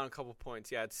went down a couple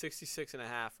points. Yeah, it's 66.5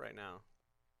 right now.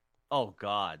 Oh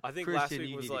God. I think last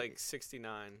week was like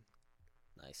 69.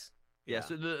 Nice. Yeah,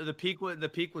 so the peak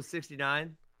was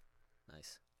 69.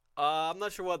 Nice. I'm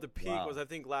not sure what the peak was. I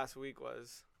think last week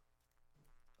was.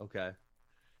 Okay.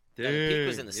 Yeah, the peak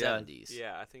was in the 70s.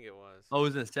 Yeah, I think it was. Oh,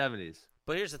 it was in the 70s.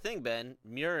 But here's the thing, Ben.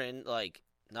 Murin,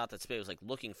 not that Spade was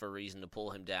looking for a reason to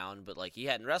pull him down, but he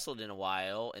hadn't wrestled in a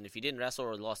while, and if he didn't wrestle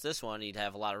or lost this one, he'd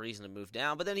have a lot of reason to move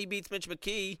down. But then he beats Mitch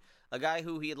McKee, a guy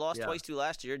who he had lost twice to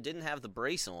last year, didn't have the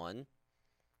brace on.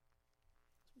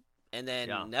 And then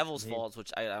Neville's falls,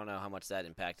 which I don't know how much that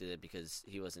impacted it because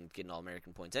he wasn't getting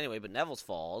All-American points anyway, but Neville's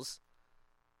falls.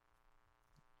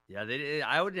 Yeah,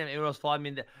 I would it was fall. I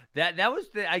mean, that was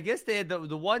I guess they had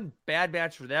the one bad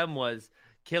match for them was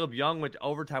Caleb Young went to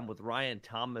overtime with Ryan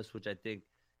Thomas, which I think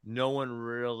no one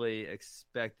really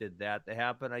expected that to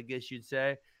happen, I guess you'd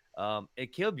say. And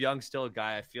Caleb Young's still a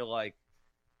guy I feel like,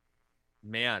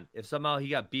 man, if somehow he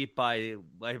got beat by,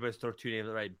 everybody's throw 2 names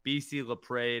right, BC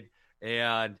LaPrade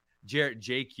and Jarrett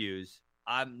JQs,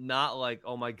 I'm not like,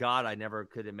 oh my God, I never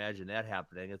could imagine that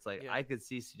happening. It's I could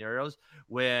see scenarios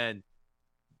when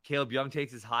Caleb Young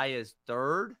takes as high as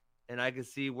 3rd, and I could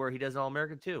see where he does an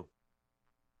All-American too.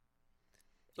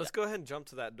 Let's go ahead and jump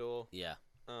to that duel. Yeah.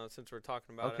 Since we're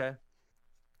talking about it.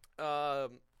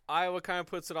 Okay. Iowa kind of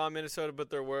puts it on Minnesota, but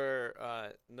there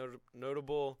were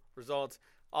notable results.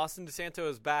 Austin DeSanto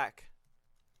is back.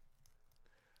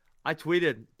 I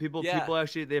tweeted. People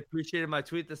actually, they appreciated my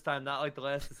tweet this time, not like the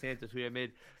last DeSanto tweet I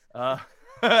made.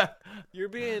 You're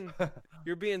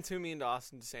being too mean to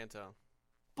Austin DeSanto.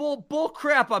 Bull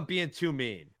crap, I'm being too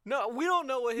mean. No, we don't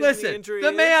know what his knee injury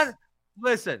is.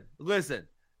 Listen.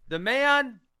 The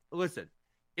man,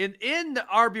 in the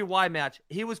RBY match,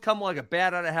 he was coming like a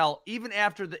bat out of hell, even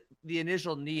after the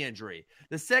initial knee injury.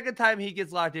 The second time he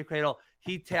gets locked in cradle,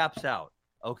 he taps out,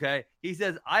 okay? He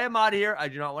says, I am out of here. I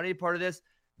do not want any part of this.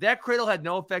 That cradle had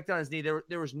no effect on his knee.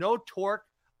 There was no torque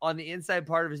on the inside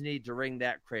part of his knee during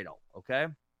that cradle, okay?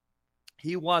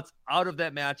 He wants out of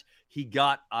that match. He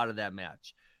got out of that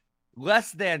match.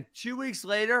 Less than 2 weeks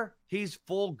later, he's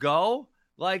full go.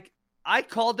 I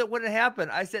called it when it happened.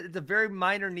 I said it's a very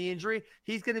minor knee injury.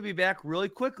 He's going to be back really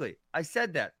quickly. I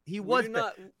said that. He was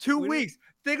 2 weeks.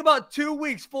 Think about 2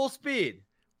 weeks full speed.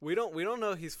 We don't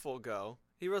know he's full go.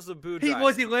 He was the boot.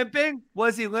 Was he limping?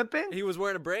 He was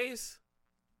wearing a brace.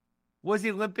 Was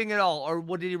he limping at all, or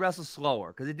did he wrestle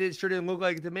slower? Because it sure didn't look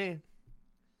like it to me.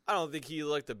 I don't think he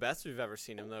looked the best we've ever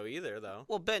seen him either.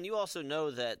 Well, Ben, you also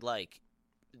know that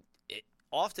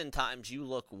oftentimes you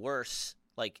look worse.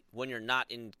 When you're not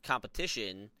in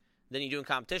competition than you do in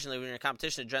competition. When you're in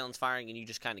competition, adrenaline's firing and you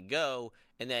just kind of go.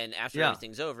 And then after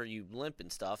everything's over, you limp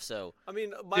and stuff. So, I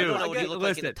mean,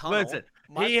 listen.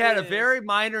 He had a very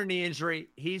minor knee injury.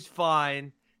 He's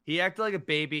fine. He acted like a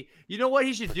baby. You know what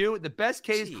he should do? The best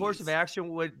course of action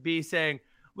would be saying,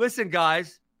 listen,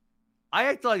 guys, I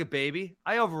acted like a baby.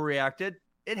 I overreacted.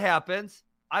 It happens.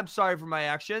 I'm sorry for my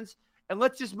actions. And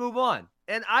let's just move on.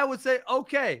 And I would say,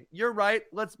 okay, you're right.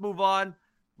 Let's move on.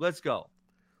 Let's go.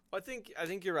 Well, I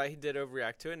think you're right. He did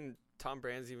overreact to it, and Tom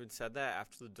Brands even said that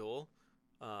after the duel.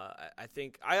 I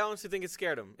honestly think it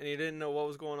scared him, and he didn't know what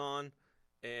was going on.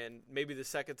 And maybe the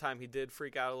second time he did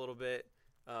freak out a little bit.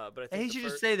 But I think he should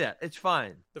just say that. It's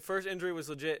fine. The first injury was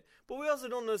legit, but we also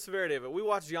don't know the severity of it. We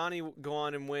watched Yanni go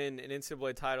on and win an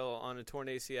NCAA title on a torn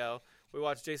ACL. We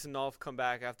watched Jason Nolf come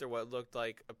back after what looked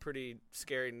like a pretty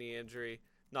scary knee injury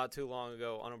not too long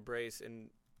ago on a brace and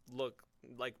look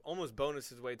like almost bonus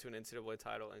his way to an NCAA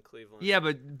title in Cleveland. Yeah,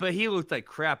 but he looked like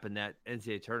crap in that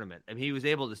NCAA tournament. I mean, he was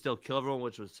able to still kill everyone,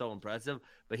 which was so impressive,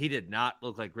 but he did not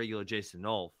look like regular Jason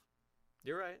Nolf.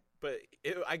 You're right. But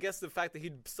I guess the fact that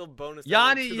he'd still bonus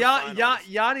Yanni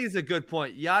is a good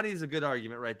point. Yanni is a good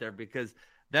argument right there because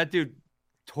that dude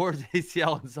tore his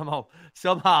ACL and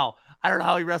somehow I don't know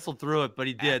how he wrestled through it, but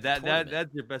he did.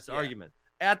 That's your best argument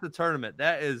at the tournament.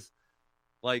 That is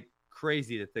like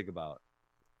crazy to think about.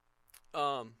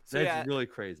 That's really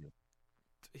crazy.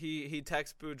 He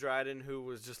texts Boo Dryden, who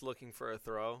was just looking for a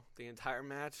throw the entire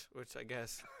match, which I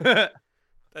guess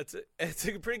it's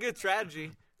a pretty good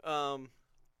strategy.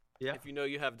 Yeah. If you know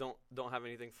you don't have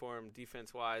anything for him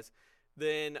defense wise.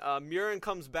 Then Murin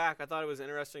comes back. I thought it was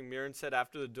interesting. Murin said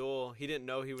after the duel he didn't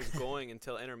know he was going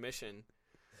until intermission.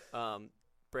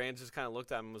 Brand just kind of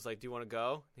looked at him and was like, "Do you want to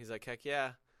go?" He's like, "Heck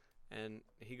yeah!" And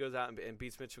he goes out and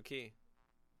beats Mitch McKee.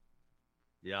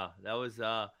 Yeah, that was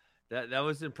that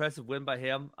was an impressive win by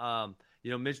him.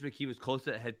 Mitch McKee was close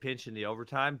to that head pinch in the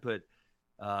overtime, but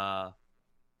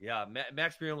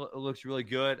Max Murin looks really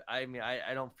good. I mean,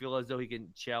 I don't feel as though he can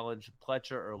challenge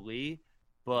Pletcher or Lee,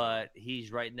 but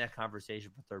he's right in that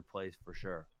conversation for third place for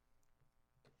sure.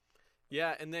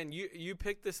 Yeah, and then you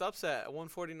picked this upset at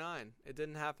 149. It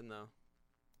didn't happen though.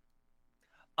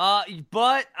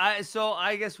 But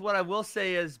I guess what I will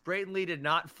say is Brayton Lee did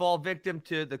not fall victim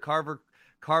to the Carver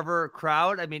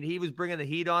crowd. I mean, he was bringing the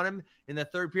heat on him in the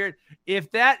third period.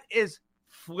 If that is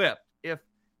flipped, if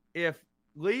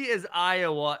Lee is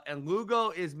Iowa and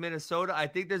Lugo is Minnesota, I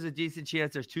think there's a decent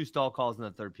chance there's 2 stall calls in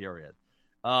the third period.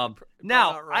 Now,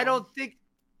 I don't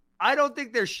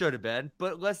think there should have been,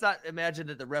 but let's not imagine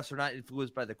that the refs are not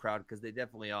influenced by the crowd because they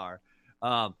definitely are.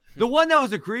 The one that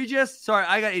was egregious, sorry,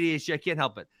 I got ADHD, I can't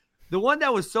help it. The one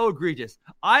that was so egregious,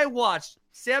 I watched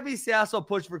Sammy Sasso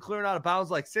push for clearing out of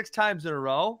bounds like 6 times in a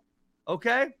row,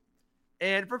 okay?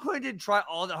 And Verclair didn't try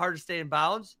all that hard to stay in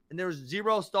bounds, and there was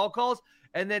 0 stall calls.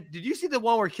 And then, did you see the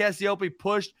one where Cassiope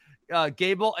pushed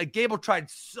Gable? And Gable tried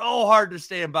so hard to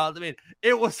stay in bounds. I mean,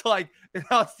 it was like an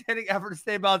outstanding effort to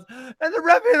stay in bounds. And the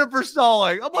ref hit him for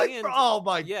stalling. I'm like, oh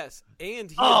my. Yes, and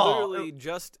he literally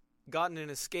just gotten an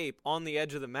escape on the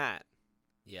edge of the mat.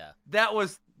 Yeah. That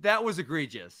was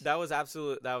egregious. That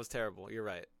was terrible. You're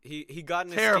right. He got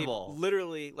an terrible escape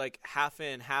literally like half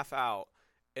in, half out.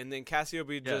 And then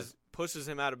Cassiope just pushes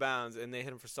him out of bounds and they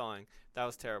hit him for stalling. That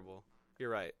was terrible. You're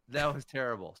right. That was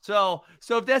terrible. So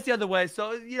if that's the other way,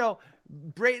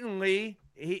 Brayton Lee,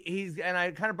 he's and I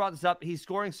kind of brought this up. He's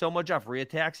scoring so much off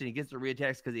reattacks, and he gets the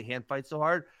reattacks because he hand fights so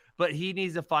hard. But he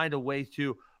needs to find a way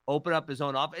to open up his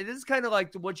own off. And this is kind of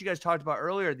like what you guys talked about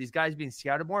earlier. These guys being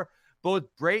scouted more. Both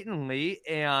Brayton Lee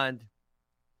and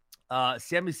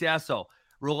Sammy Sasso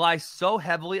rely so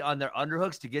heavily on their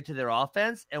underhooks to get to their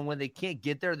offense, and when they can't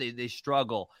get there, they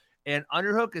struggle. And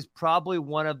underhook is probably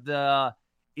one of the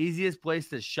easiest place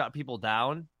to shut people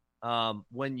down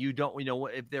when you don't,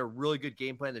 if they're really good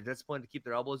game plan, they're disciplined to keep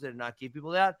their elbows in and not give people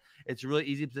that. It's a really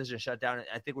easy position to shut down. And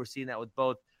I think we're seeing that with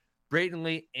both Brayton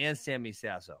Lee and Sammy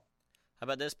Sasso. How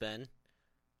about this, Ben?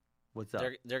 What's up?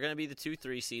 They're going to be the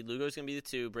 2-3 seed. Lugo's going to be the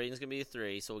 2. Brayton's going to be the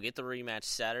 3. So we'll get the rematch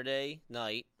Saturday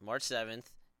night, March 7th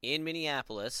in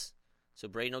Minneapolis. So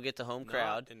Brayton will get the home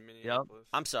crowd. In Minneapolis. Yep.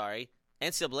 I'm sorry.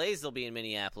 NCAA's they'll be in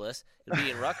Minneapolis. It'll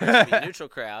be in Rutgers. It'll be a neutral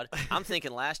crowd. I'm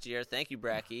thinking last year. Thank you,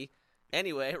 Bracky.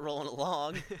 Anyway, rolling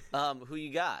along. Who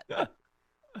you got?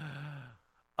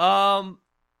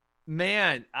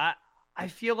 Man, I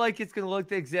feel like it's going to look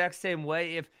the exact same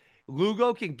way if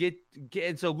Lugo can get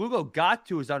and so Lugo got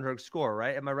to his underhook score,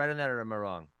 right? Am I right on that or am I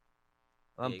wrong?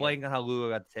 I'm blanking on how Lugo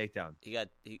got the takedown.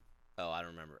 I don't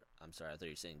remember. I'm sorry. I thought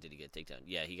you were saying did he get takedown?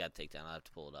 Yeah, he got takedown. I'll have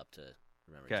to pull it up to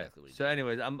remember exactly what he did. So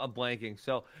anyways, I'm blanking.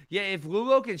 So yeah, if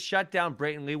Lugo can shut down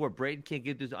Brayton Lee where Brayton can't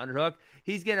get to his underhook,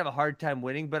 he's going to have a hard time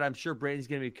winning, but I'm sure Brayton's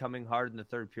going to be coming hard in the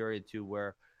third period too,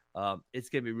 where it's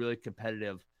going to be really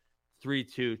competitive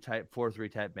 3-2 type,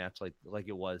 4-3 type match like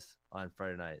it was on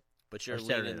Friday night. But you're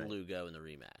leaning Lugo in the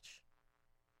rematch.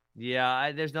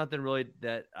 Yeah, there's nothing really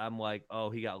that I'm like, oh,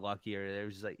 he got lucky, or it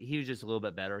was just like he was just a little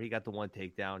bit better. He got the one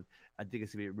takedown. I think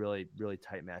it's gonna be a really, really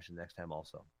tight match the next time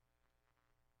also.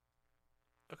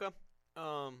 Okay.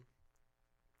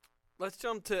 Let's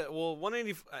jump to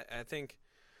 180. I think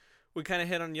we kind of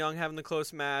hit on Young having the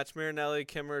close match. Marinelli,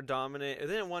 Kimmer dominant. And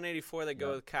then at 184 they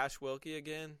go with Cash Wilkie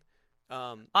again.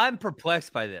 I'm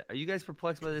perplexed by that. Are you guys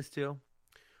perplexed by this too?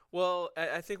 Well,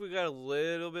 I think we got a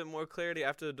little bit more clarity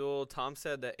after the duel. Tom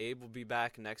said that Abe will be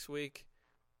back next week.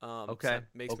 Okay. So that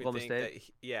makes Oklahoma me think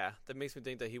State? that makes me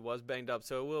think that he was banged up.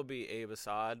 So it will be Abe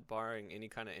Assad, barring any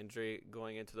kind of injury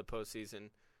going into the postseason.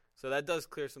 So that does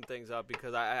clear some things up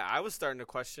because I was starting to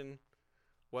question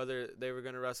whether they were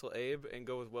going to wrestle Abe and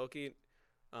go with Wilkie.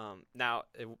 Now,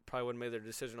 it probably would have made their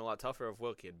decision a lot tougher if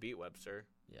Wilkie had beat Webster.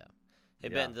 Yeah. Hey,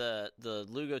 Ben, the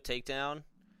Lugo takedown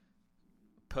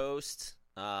post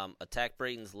attacked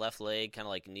Brayton's left leg, kind of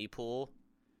like knee pull,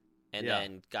 and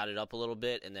then got it up a little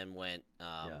bit, and then went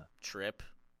trip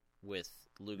with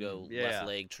Lugo left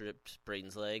leg, tripped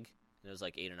Brayton's leg, and it was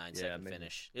like 8 or 9 second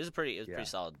finish. It was pretty pretty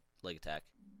leg attack.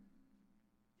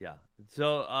 Yeah.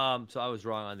 So I was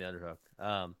wrong on the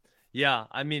underhook. Yeah.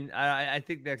 I mean, I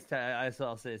think next time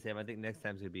I'll say the same. I think next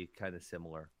time's gonna be kind of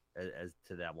similar as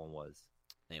to that one was.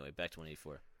 Anyway, back to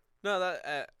 184. No,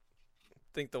 I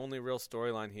think the only real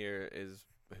storyline here is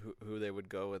who they would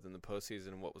go with in the postseason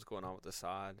and what was going on with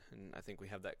Assad, and I think we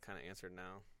have that kind of answered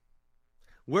now.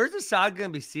 Where's Assad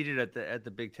going to be seated at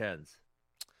the Big Tens?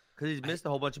 Because he's missed a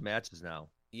whole bunch of matches now.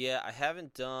 Yeah, I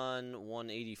haven't done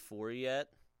 184 yet.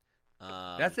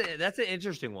 That's an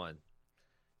interesting one.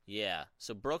 Yeah,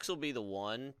 so Brooks will be the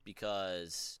one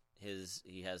because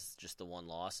he has just the one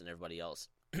loss and everybody else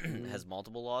has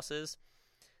multiple losses.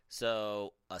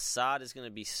 So Assad is going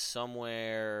to be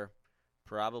somewhere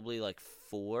probably like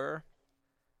 4,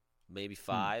 maybe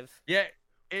 5. Yeah,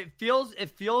 it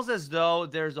feels as though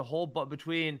there's a whole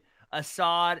between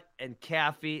Assad and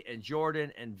Caffey and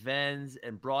Jordan and Venz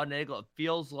and Broadnagle. It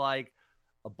feels like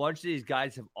a bunch of these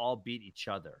guys have all beat each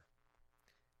other.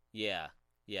 Yeah.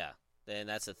 And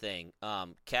that's the thing.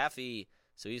 Caffey,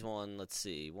 so he's won, let's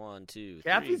see, 1, 2,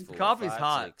 3, 4, 5,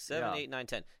 hot. 6, 7, 8, 9,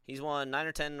 10. He's won 9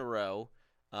 or 10 in a row.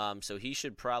 So he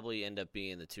should probably end up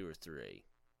being the 2 or 3.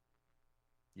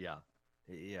 Yeah.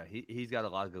 He's got a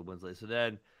lot of good wins lately. So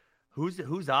then,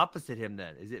 who's opposite him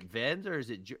then? Is it Venz or is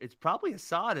it? It's probably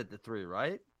Assad at the 3,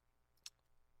 right?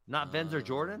 Not Venz or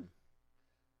Jordan.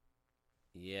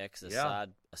 Yeah, because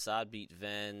Assad beat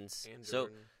Venz.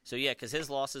 So yeah, because his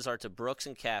losses are to Brooks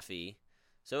and Caffey.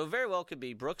 So it very well could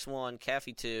be Brooks 1,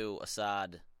 Caffey 2,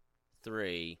 Assad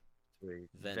 3,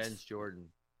 Venz Jordan.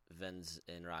 Venz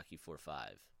and Rocky 4,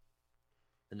 5.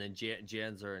 And then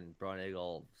Janzer and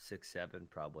Broadnagle 6, 7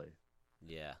 probably.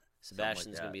 Yeah.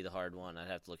 Sebastian's going to be the hard one. I'd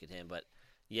have to look at him. But,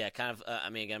 yeah, kind of I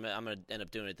mean, again, I'm going to end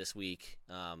up doing it this week,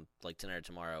 like tonight or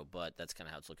tomorrow. But that's kind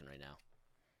of how it's looking right now.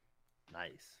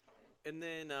 Nice. And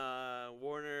then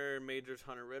Warner Majors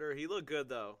Hunter Ritter. He looked good,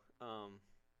 though.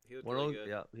 He looked really good.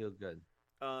 Yeah, he looked good.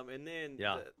 And then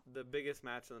the biggest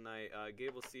match of the night,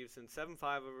 Gable Stevenson,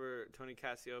 7-5 over Tony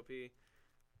Cassiope.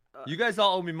 You guys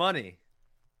all owe me money.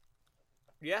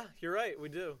 Yeah, you're right. We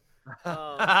do.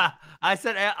 I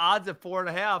said odds at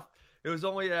 4.5. It was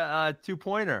only a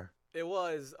 2-pointer. It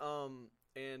was,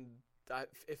 and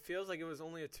it feels like it was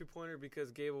only a 2-pointer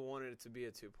because Gable wanted it to be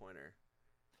a 2-pointer.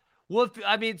 Well,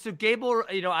 I mean, so Gable,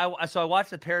 I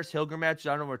watched the Paris Hilger match. I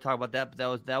don't know if we're talking about that,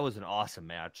 but that was an awesome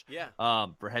match. Yeah.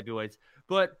 For heavyweights,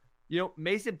 but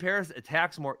Mason Paris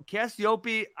attacks more.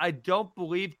 Cassiope, I don't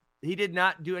believe he did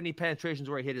not do any penetrations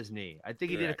where he hit his knee. I think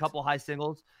he did a couple high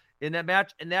singles in that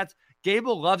match, and that's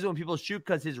Gable loves it when people shoot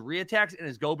because his reattacks and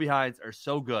his go behinds are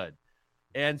so good.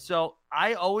 And so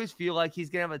I always feel like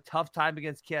he's gonna have a tough time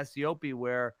against Cassiope,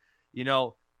 where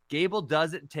Gable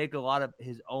doesn't take a lot of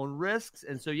his own risks.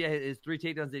 And so, his 3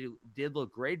 takedowns did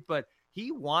look great, but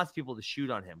he wants people to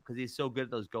shoot on him because he's so good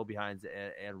at those go-behinds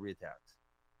and reattacks.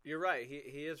 You're right. He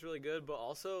is really good, but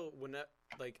also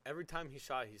every time he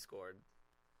shot, he scored.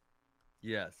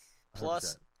 Yes. 100%.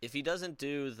 Plus, if he doesn't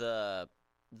do the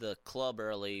club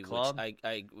early, which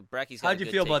Bracky's got how'd you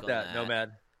feel about that,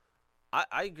 Nomad?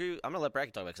 I agree. I'm going to let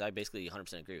Bracky talk about it because I basically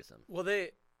 100% agree with him. Well,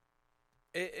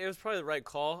 It was probably the right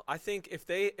call. I think if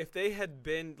they had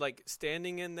been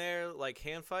standing in there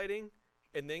hand fighting,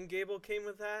 and then Gable came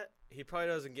with that, he probably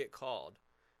doesn't get called.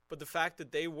 But the fact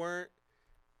that they weren't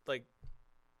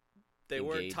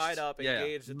weren't tied up,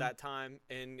 engaged at that time,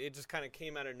 and it just kind of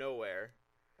came out of nowhere,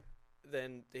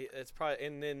 then it's probably.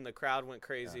 And then the crowd went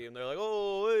crazy, and they're like,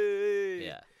 "Oh, hey."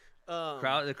 Yeah.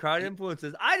 The crowd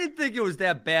influences. I didn't think it was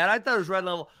that bad. I thought it was right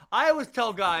level. I always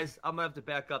tell guys, I'm gonna have to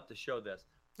back up to show this.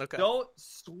 Okay. Don't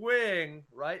swing,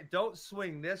 right? Don't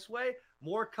swing this way.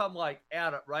 More come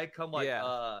at it, right? Come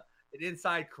an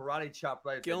inside karate chop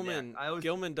right at the neck.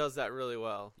 Gilman does that really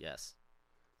well. Yes.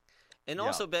 And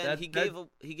also, Ben, he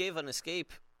gave an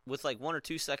escape with 1 or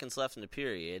 2 seconds left in the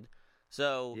period.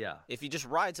 So if he just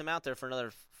rides him out there for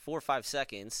another 4 or 5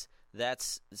 seconds,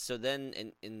 then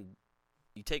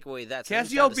you take away that. So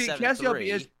Cassiope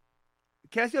is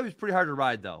Cassioppi's pretty hard to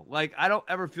ride though. Like I don't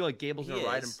ever feel like Gable's gonna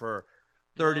ride him for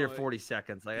 30 or 40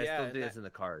 seconds. Like I still think it's in the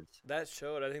cards. That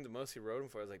showed. I think the most he rode him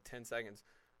for was like 10 seconds.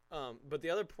 But the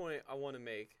other point I want to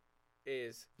make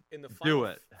is in the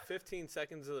final 15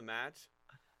 seconds of the match,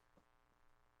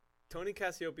 Tony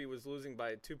Cassioppi was losing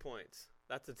by 2 points.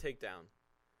 That's a takedown.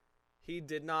 He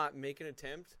did not make an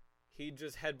attempt. He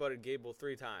just headbutted Gable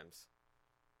 3 times.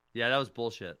 Yeah, that was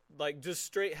bullshit. Like, just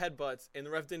straight headbutts, and the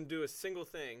ref didn't do a single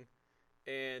thing.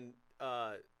 And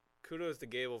kudos to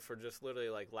Gable for just literally,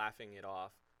 like, laughing it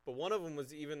off. But one of them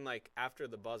was even, like, after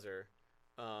the buzzer.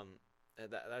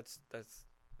 That's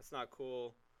not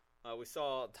cool. We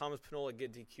saw Thomas Pinola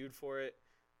get DQ'd for it.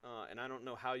 And I don't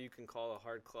know how you can call a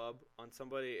hard club on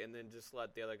somebody and then just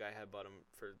let the other guy headbutt him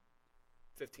for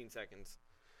 15 seconds.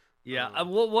 Yeah.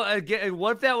 What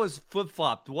if that was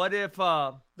flip-flopped? What if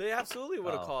they absolutely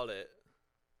would have called it.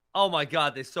 Oh my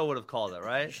God, they so would have called it,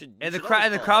 right? The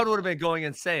crowd would have been going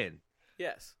insane.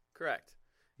 Yes, correct.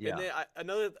 Yeah. And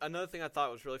then another thing I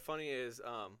thought was really funny is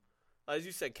as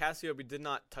you said, Cassioppi did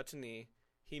not touch a knee.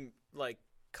 He like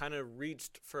kind of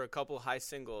reached for a couple high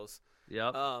singles.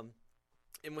 Yep.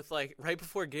 And with like right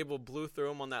before Gable blew through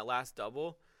him on that last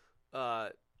double,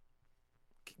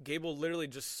 Gable literally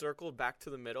just circled back to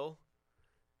the middle,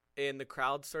 and the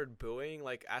crowd started booing,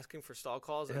 like asking for stall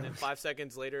calls, and then 5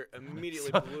 seconds later,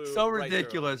 immediately blew. So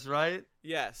ridiculous, right?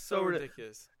 Yes, so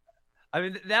ridiculous. I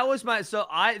mean, that was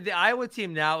the Iowa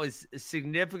team now is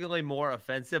significantly more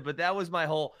offensive, but that was my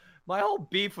whole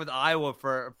beef with Iowa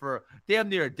for damn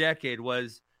near a decade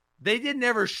was they didn't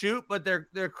ever shoot, but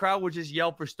their crowd would just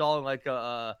yell for stalling like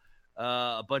a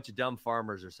bunch of dumb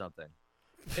farmers or something.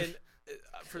 And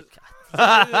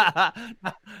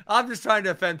I'm just trying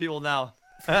to offend people now.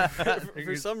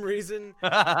 For some reason,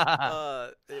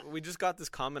 we just got this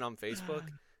comment on Facebook,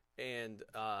 and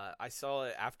I saw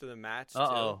it after the match.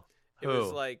 Uh-oh. It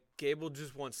was like Gable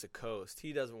just wants to coast.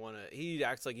 He doesn't want to. He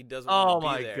acts like he doesn't want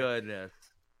to be there. Oh my goodness!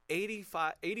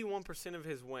 81% of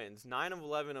his wins, 9 of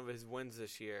 11 of his wins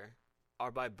this year,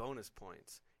 are by bonus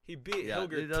points. He beat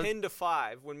Hilger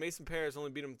 10-5 when Mason Perez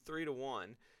only beat him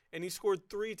 3-1. And he scored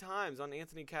 3 times on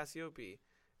Anthony Cassioppi.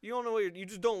 You don't know you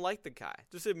just don't like the guy.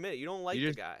 Just admit it. You don't like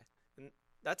the guy. And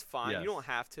that's fine. Yes. You don't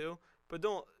have to. But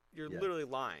you're literally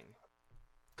lying.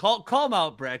 Call them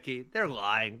out, Brecky. They're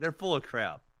lying. They're full of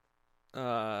crap.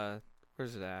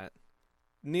 Where's it at?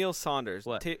 Neil Saunders.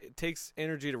 Takes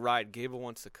energy to ride. Gable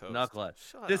wants to coast. Knucklehead.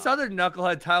 This other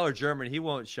knucklehead, Tyler German, he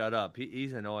won't shut up.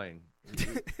 He's annoying.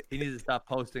 He needs to stop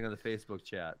posting on the Facebook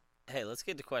chat. Hey, let's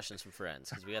get to questions from friends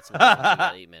because we got some. We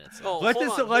got 8 minutes. Let's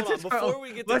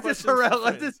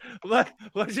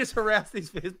just harass these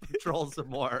Facebook trolls some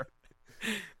more.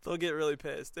 They'll get really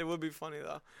pissed. It would be funny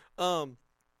though.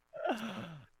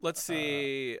 Let's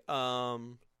see.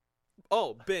 Ben,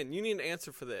 you need an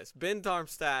answer for this. Ben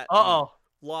Darmstadt.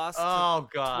 Lost to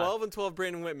 12-12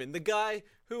 Brandon Whitman, the guy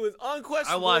who is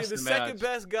unquestionably the second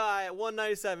best guy at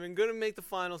 197, going to make the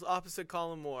finals opposite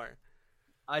Colin Moore.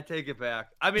 I take it back.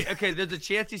 I mean, okay, there's a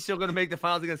chance he's still going to make the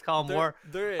finals against Colin Moore.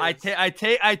 There is.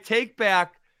 I take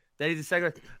back that he's the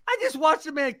second. I just watched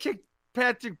a man kick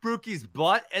Patrick Brooke's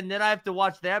butt, and then I have to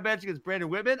watch that match against Brandon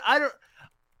Whitman. I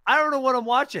don't know what I'm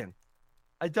watching.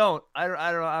 I don't have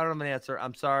an answer.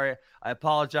 I'm sorry. I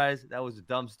apologize. That was a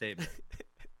dumb statement.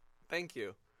 Thank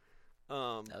you.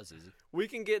 That was easy. We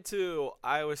can get to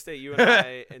Iowa State, you and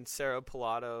I, and Sarah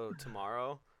Pilato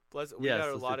tomorrow. We got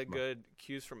a lot of good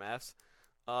cues from Fs.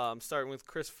 Starting with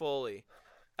Chris Foley.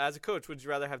 As a coach, would you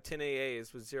rather have 10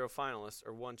 AAs with 0 finalists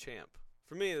or 1 champ?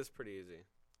 For me, that's pretty easy.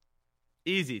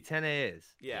 Easy, 10 AAs.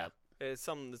 Yeah. It's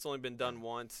something that's only been done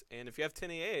once. And if you have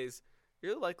 10 AAs,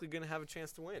 you're likely going to have a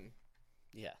chance to win.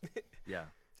 Yeah. Yeah.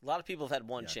 A lot of people have had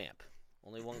 1 champ.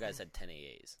 Only one guy's had 10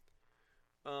 AAs.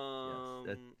 Yes,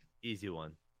 that's easy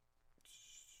one.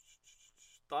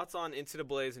 Thoughts on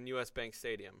NCAA's and US Bank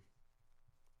Stadium?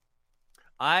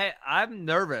 I'm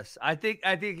nervous. I think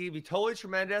it could be totally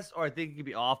tremendous, or I think it could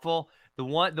be awful. The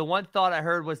one thought I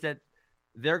heard was that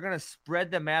they're going to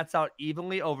spread the mats out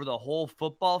evenly over the whole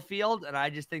football field, and I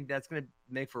just think that's going to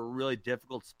make for really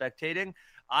difficult spectating.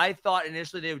 I thought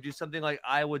initially they would do something like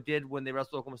Iowa did when they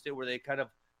wrestled Oklahoma State, where they kind of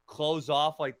close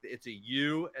off like it's a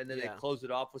U, and then they close it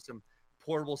off with some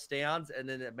portable stands, and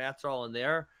then the mats are all in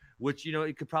there, which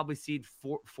it could probably seat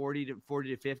 40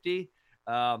 to 50.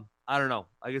 I don't know.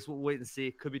 I guess we'll wait and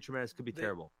see. Could be tremendous. Could be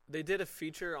terrible. They did a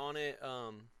feature on it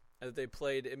as they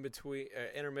played in between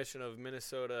intermission of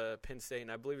Minnesota, Penn State,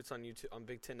 and I believe it's on YouTube, on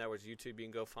Big Ten Network's YouTube. You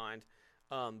can go find.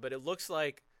 But it looks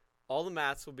like all the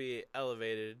mats will be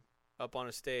elevated up on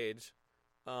a stage,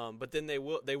 but then they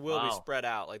will be spread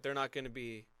out. Like they're not going to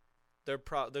be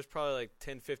there's probably like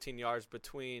 10, 15 yards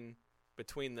between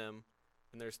them,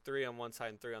 and there's 3 on one side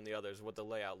and 3 on the other is what the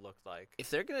layout looked like. If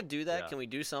they're going to do that, can we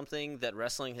do something that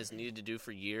wrestling has needed to do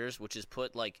for years, which is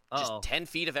put like just 10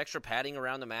 feet of extra padding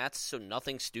around the mats so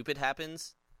nothing stupid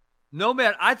happens? No,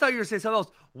 man, I thought you were going to say something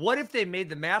else. What if they made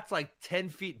the mats like 10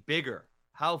 feet bigger?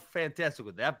 How fantastic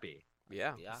would that be?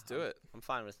 Yeah, let's do it. I'm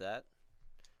fine with that.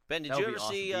 Ben, did you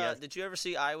ever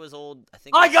see Iowa's old?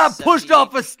 I got pushed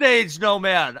off a stage. No,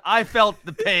 man, I felt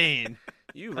the pain.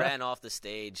 You ran off the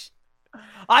stage.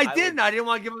 I didn't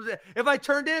want to give him. If I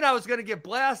turned in, I was going to get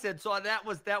blasted. So that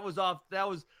was off. That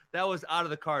was out of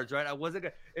the cards, right? I wasn't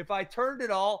gonna. If I turned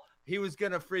at all, he was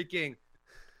going to freaking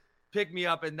pick me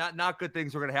up, and not good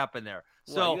things were going to happen there.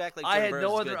 Well, you act like I had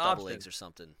no other option or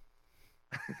something.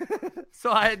 So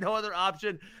I had no other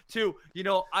option to,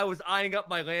 I was eyeing up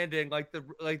my landing like the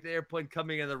airplane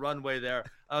coming in the runway there.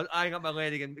 I was eyeing up my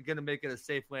landing and going to make it a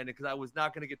safe landing because I was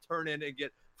not going to get turned in and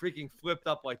get freaking flipped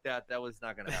up like that. That was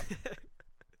not going to happen.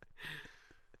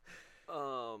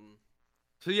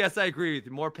 So yes, I agree with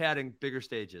you. More padding, bigger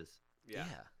stages. Yeah.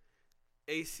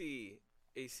 AC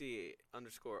 _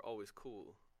 always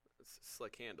cool.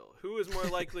 Slick handle. Who is more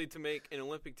likely to make an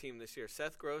Olympic team this year,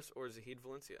 Seth Gross or Zahid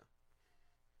Valencia?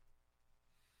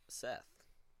 Seth,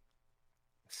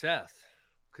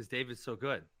 because David's so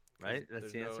good, right?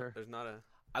 That's the answer. There's not a.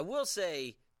 I will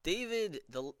say, David.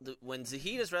 When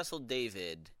Zahid has wrestled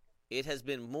David, it has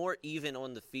been more even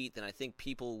on the feet than I think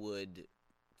people would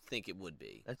think it would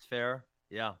be. That's fair.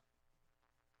 Yeah.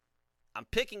 I'm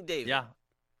picking David. Yeah.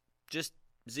 Just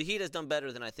Zahid has done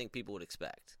better than I think people would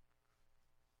expect.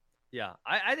 Yeah,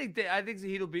 I think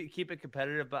Zahid will keep it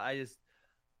competitive, but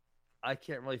I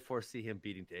can't really foresee him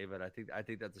beating David. I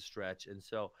think that's a stretch, and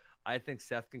so I think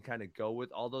Seth can kind of go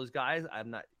with all those guys. I'm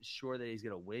not sure that he's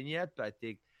going to win yet, but I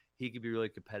think he could be really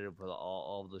competitive with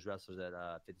all of those wrestlers at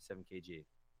 57 kg.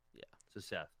 Yeah, so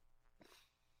Seth.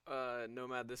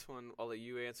 Nomad, this one I'll let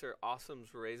you answer.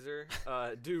 Awesome's Razor.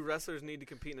 Do wrestlers need to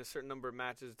compete in a certain number of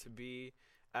matches to be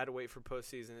at a weight for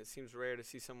postseason? It seems rare to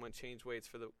see someone change weight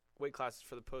classes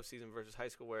for the postseason versus high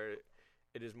school, where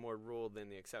it is more rule than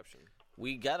the exception.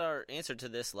 We got our answer to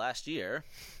this last year.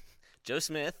 Joe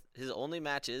Smith, his only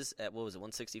matches at,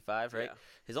 165, right? Yeah.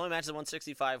 His only matches at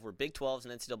 165 were Big 12s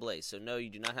and NCAA. So, no, you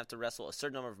do not have to wrestle a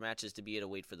certain number of matches to be at a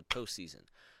weight for the postseason.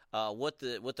 What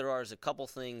there are is a couple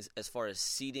things as far as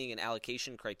seeding and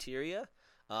allocation criteria.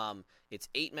 It's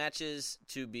 8 matches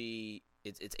to be –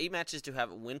 It's 8 matches to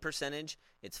have a win percentage.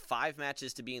 It's 5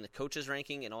 matches to be in the coaches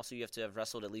ranking, and also you have to have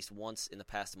wrestled at least once in the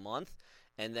past month.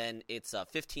 And then it's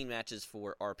 15 matches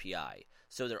for RPI.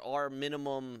 So there are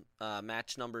minimum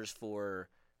match numbers for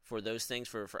those things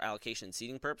for allocation and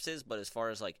seeding purposes. But as far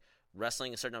as like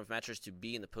wrestling a certain number of matches to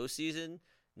be in the postseason,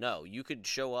 no, you could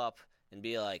show up and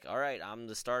be like, all right, I'm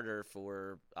the starter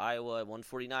for Iowa at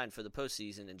 149 for the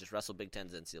postseason, and just wrestle Big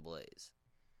Tens and NCAAs.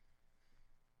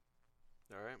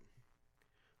 All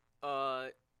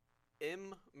right.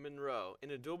 M. Monroe,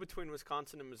 in a duel between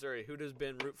Wisconsin and Missouri, who does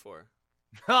Ben root for?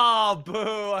 Oh, boo.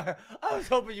 I was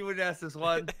hoping you would ask this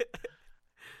one.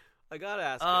 I got to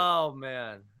ask it.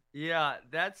 Man. Yeah,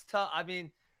 that's tough. I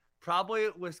mean, probably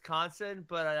Wisconsin,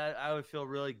 but I would feel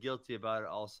really guilty about it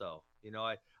also.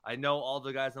 I know all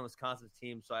the guys on Wisconsin's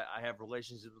team, so I have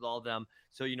relationships with all of them.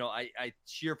 So, I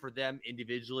cheer for them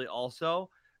individually also.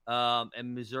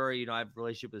 And Missouri, I have a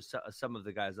relationship with some of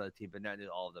the guys on the team, but not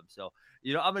all of them. So,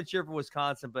 I'm going to cheer for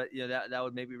Wisconsin, but, that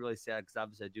would make me really sad because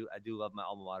obviously I do love my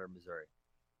alma mater, Missouri.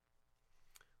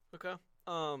 Okay.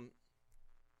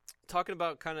 Talking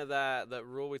about kind of that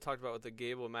rule we talked about with the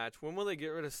Gable match, when will they get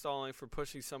rid of stalling for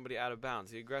pushing somebody out of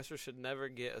bounds? The aggressor should never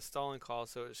get a stalling call,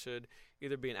 so it should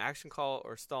either be an action call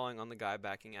or stalling on the guy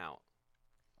backing out.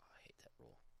 I hate that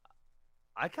rule.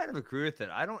 I kind of agree with it.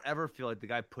 I don't ever feel like the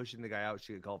guy pushing the guy out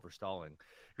should get called for stalling.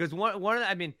 Because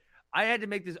I had to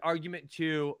make this argument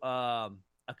to a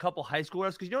couple high school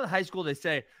wrestlers. Because in high school they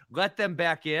say, let them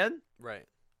back in. Right.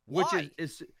 Which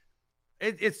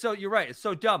it's so, you're right. It's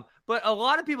so dumb. But a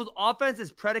lot of people's offense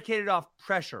is predicated off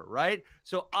pressure, right?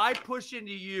 So I push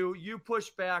into you, you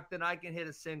push back, then I can hit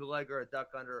a single leg or a duck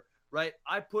under, right?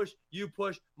 I push, you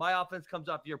push, my offense comes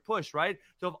off your push, right?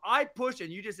 So if I push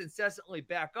and you just incessantly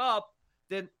back up,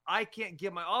 then I can't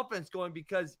get my offense going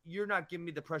because you're not giving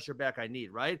me the pressure back I need,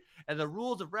 right? And the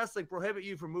rules of wrestling prohibit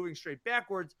you from moving straight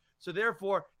backwards. So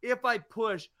therefore, if I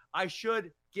push, I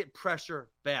should get pressure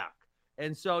back.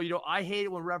 And so, I hate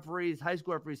it when high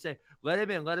school referees say, let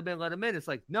him in, let him in, let him in. It's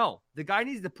like, no, the guy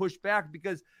needs to push back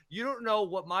because you don't know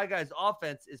what my guy's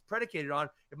offense is predicated on.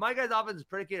 If my guy's offense is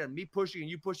predicated on me pushing and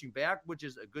you pushing back, which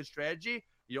is a good strategy,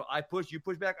 I push, you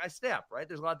push back, I snap, right?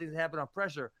 There's a lot of things that happen on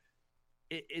pressure.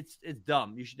 it's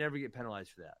dumb. You should never get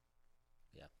penalized for that.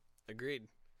 Yeah, agreed.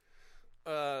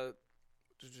 Any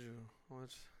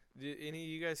of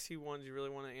you guys see ones you really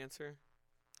want to answer?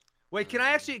 Wait, can I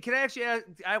actually ask,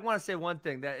 I want to say one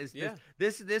thing that is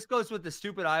this goes with the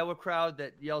stupid Iowa crowd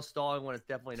that yells stalling when it's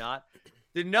definitely not.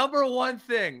 The number one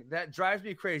thing that drives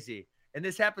me crazy, and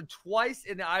this happened twice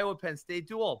in the Iowa Penn State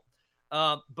duel,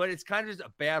 but it's kind of just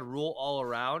a bad rule all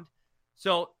around.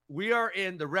 So we are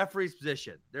in the referee's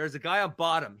position. There's a guy on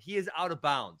bottom. He is out of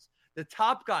bounds. The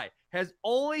top guy has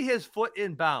only his foot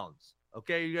in bounds.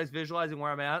 Okay, you guys visualizing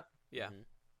where I'm at? Yeah. Mm-hmm.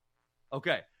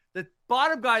 Okay. The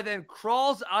bottom guy then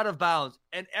crawls out of bounds,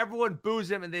 and everyone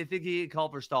boos him, and they think he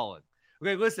called for stalling.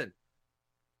 Okay, listen.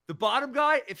 The bottom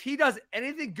guy, if he does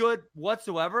anything good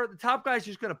whatsoever, the top guy is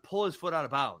just going to pull his foot out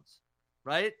of bounds,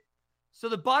 right? So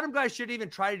the bottom guy shouldn't even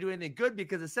try to do anything good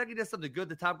because the second he does something good,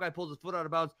 the top guy pulls his foot out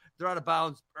of bounds. They're out of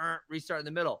bounds. Restart in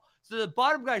the middle. So the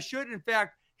bottom guy should, in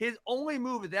fact, his only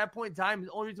move at that point in time, his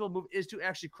only reasonable move is to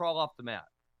actually crawl off the mat.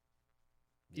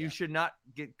 Yeah. You should not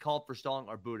get called for stalling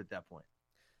or booed at that point.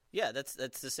 Yeah, that's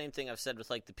the same thing I've said with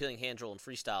like the peeling hand roll and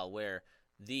freestyle, where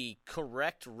the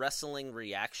correct wrestling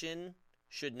reaction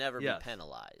should never be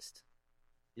penalized.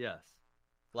 Yes.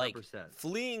 100%. Like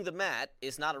fleeing the mat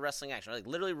is not a wrestling action. Like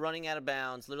literally running out of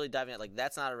bounds, literally diving out, like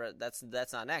that's not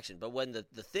that's not an action. But when the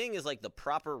thing is like the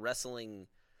proper wrestling,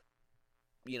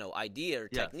 idea or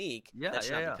technique, that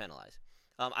should not be penalized.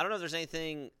 I don't know if there's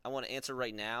anything I want to answer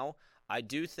right now. I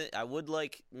do think I would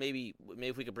like maybe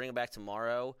if we could bring it back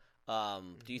tomorrow.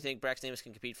 Do you think Braxton Amos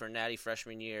can compete for a Natty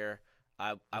freshman year?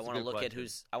 I want to look at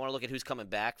who's coming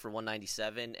back for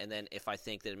 197, and then if I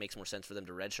think that it makes more sense for them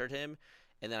to redshirt him,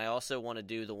 and then I also want to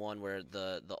do the one where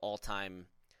the all-time.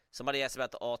 Somebody asked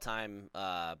about the all-time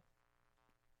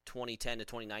 2010 to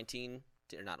 2019,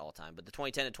 or not all-time, but the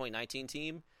 2010 to 2019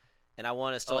 team, and I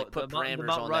want us to put parameters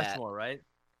Mount on Rushmore, that. Right?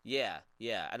 Yeah,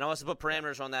 and I want us to put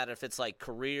parameters on that if it's like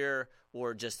career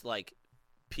or just like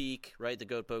peak, right? The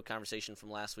goat boat conversation from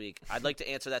last week. I'd like to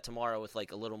answer that tomorrow with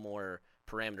like a little more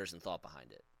parameters and thought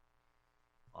behind it.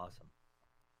 Awesome.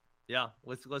 Yeah,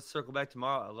 let's circle back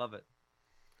tomorrow. I love it.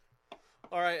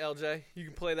 All right, LJ, you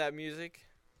can play that music.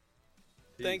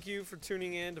 Peace. Thank you for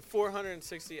tuning in to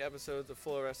 460 episodes of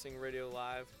Flow Wrestling Radio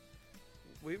Live.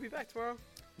 Will you be back tomorrow?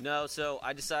 No, so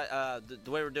I decided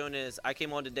the way we're doing is I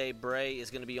came on today. Bray is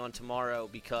going to be on tomorrow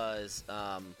because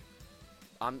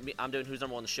I'm doing Who's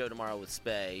Number One the show tomorrow with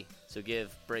Spay, so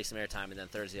give Bray some airtime, and then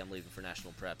Thursday I'm leaving for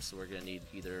national prep, so we're going to need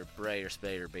either Bray or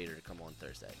Spay or Bader to come on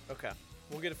Thursday. Okay,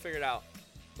 we'll get it figured out.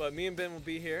 But me and Ben will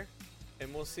be here,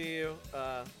 and we'll see you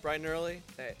bright and early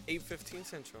at 8:15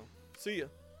 Central. See ya.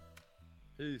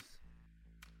 Peace.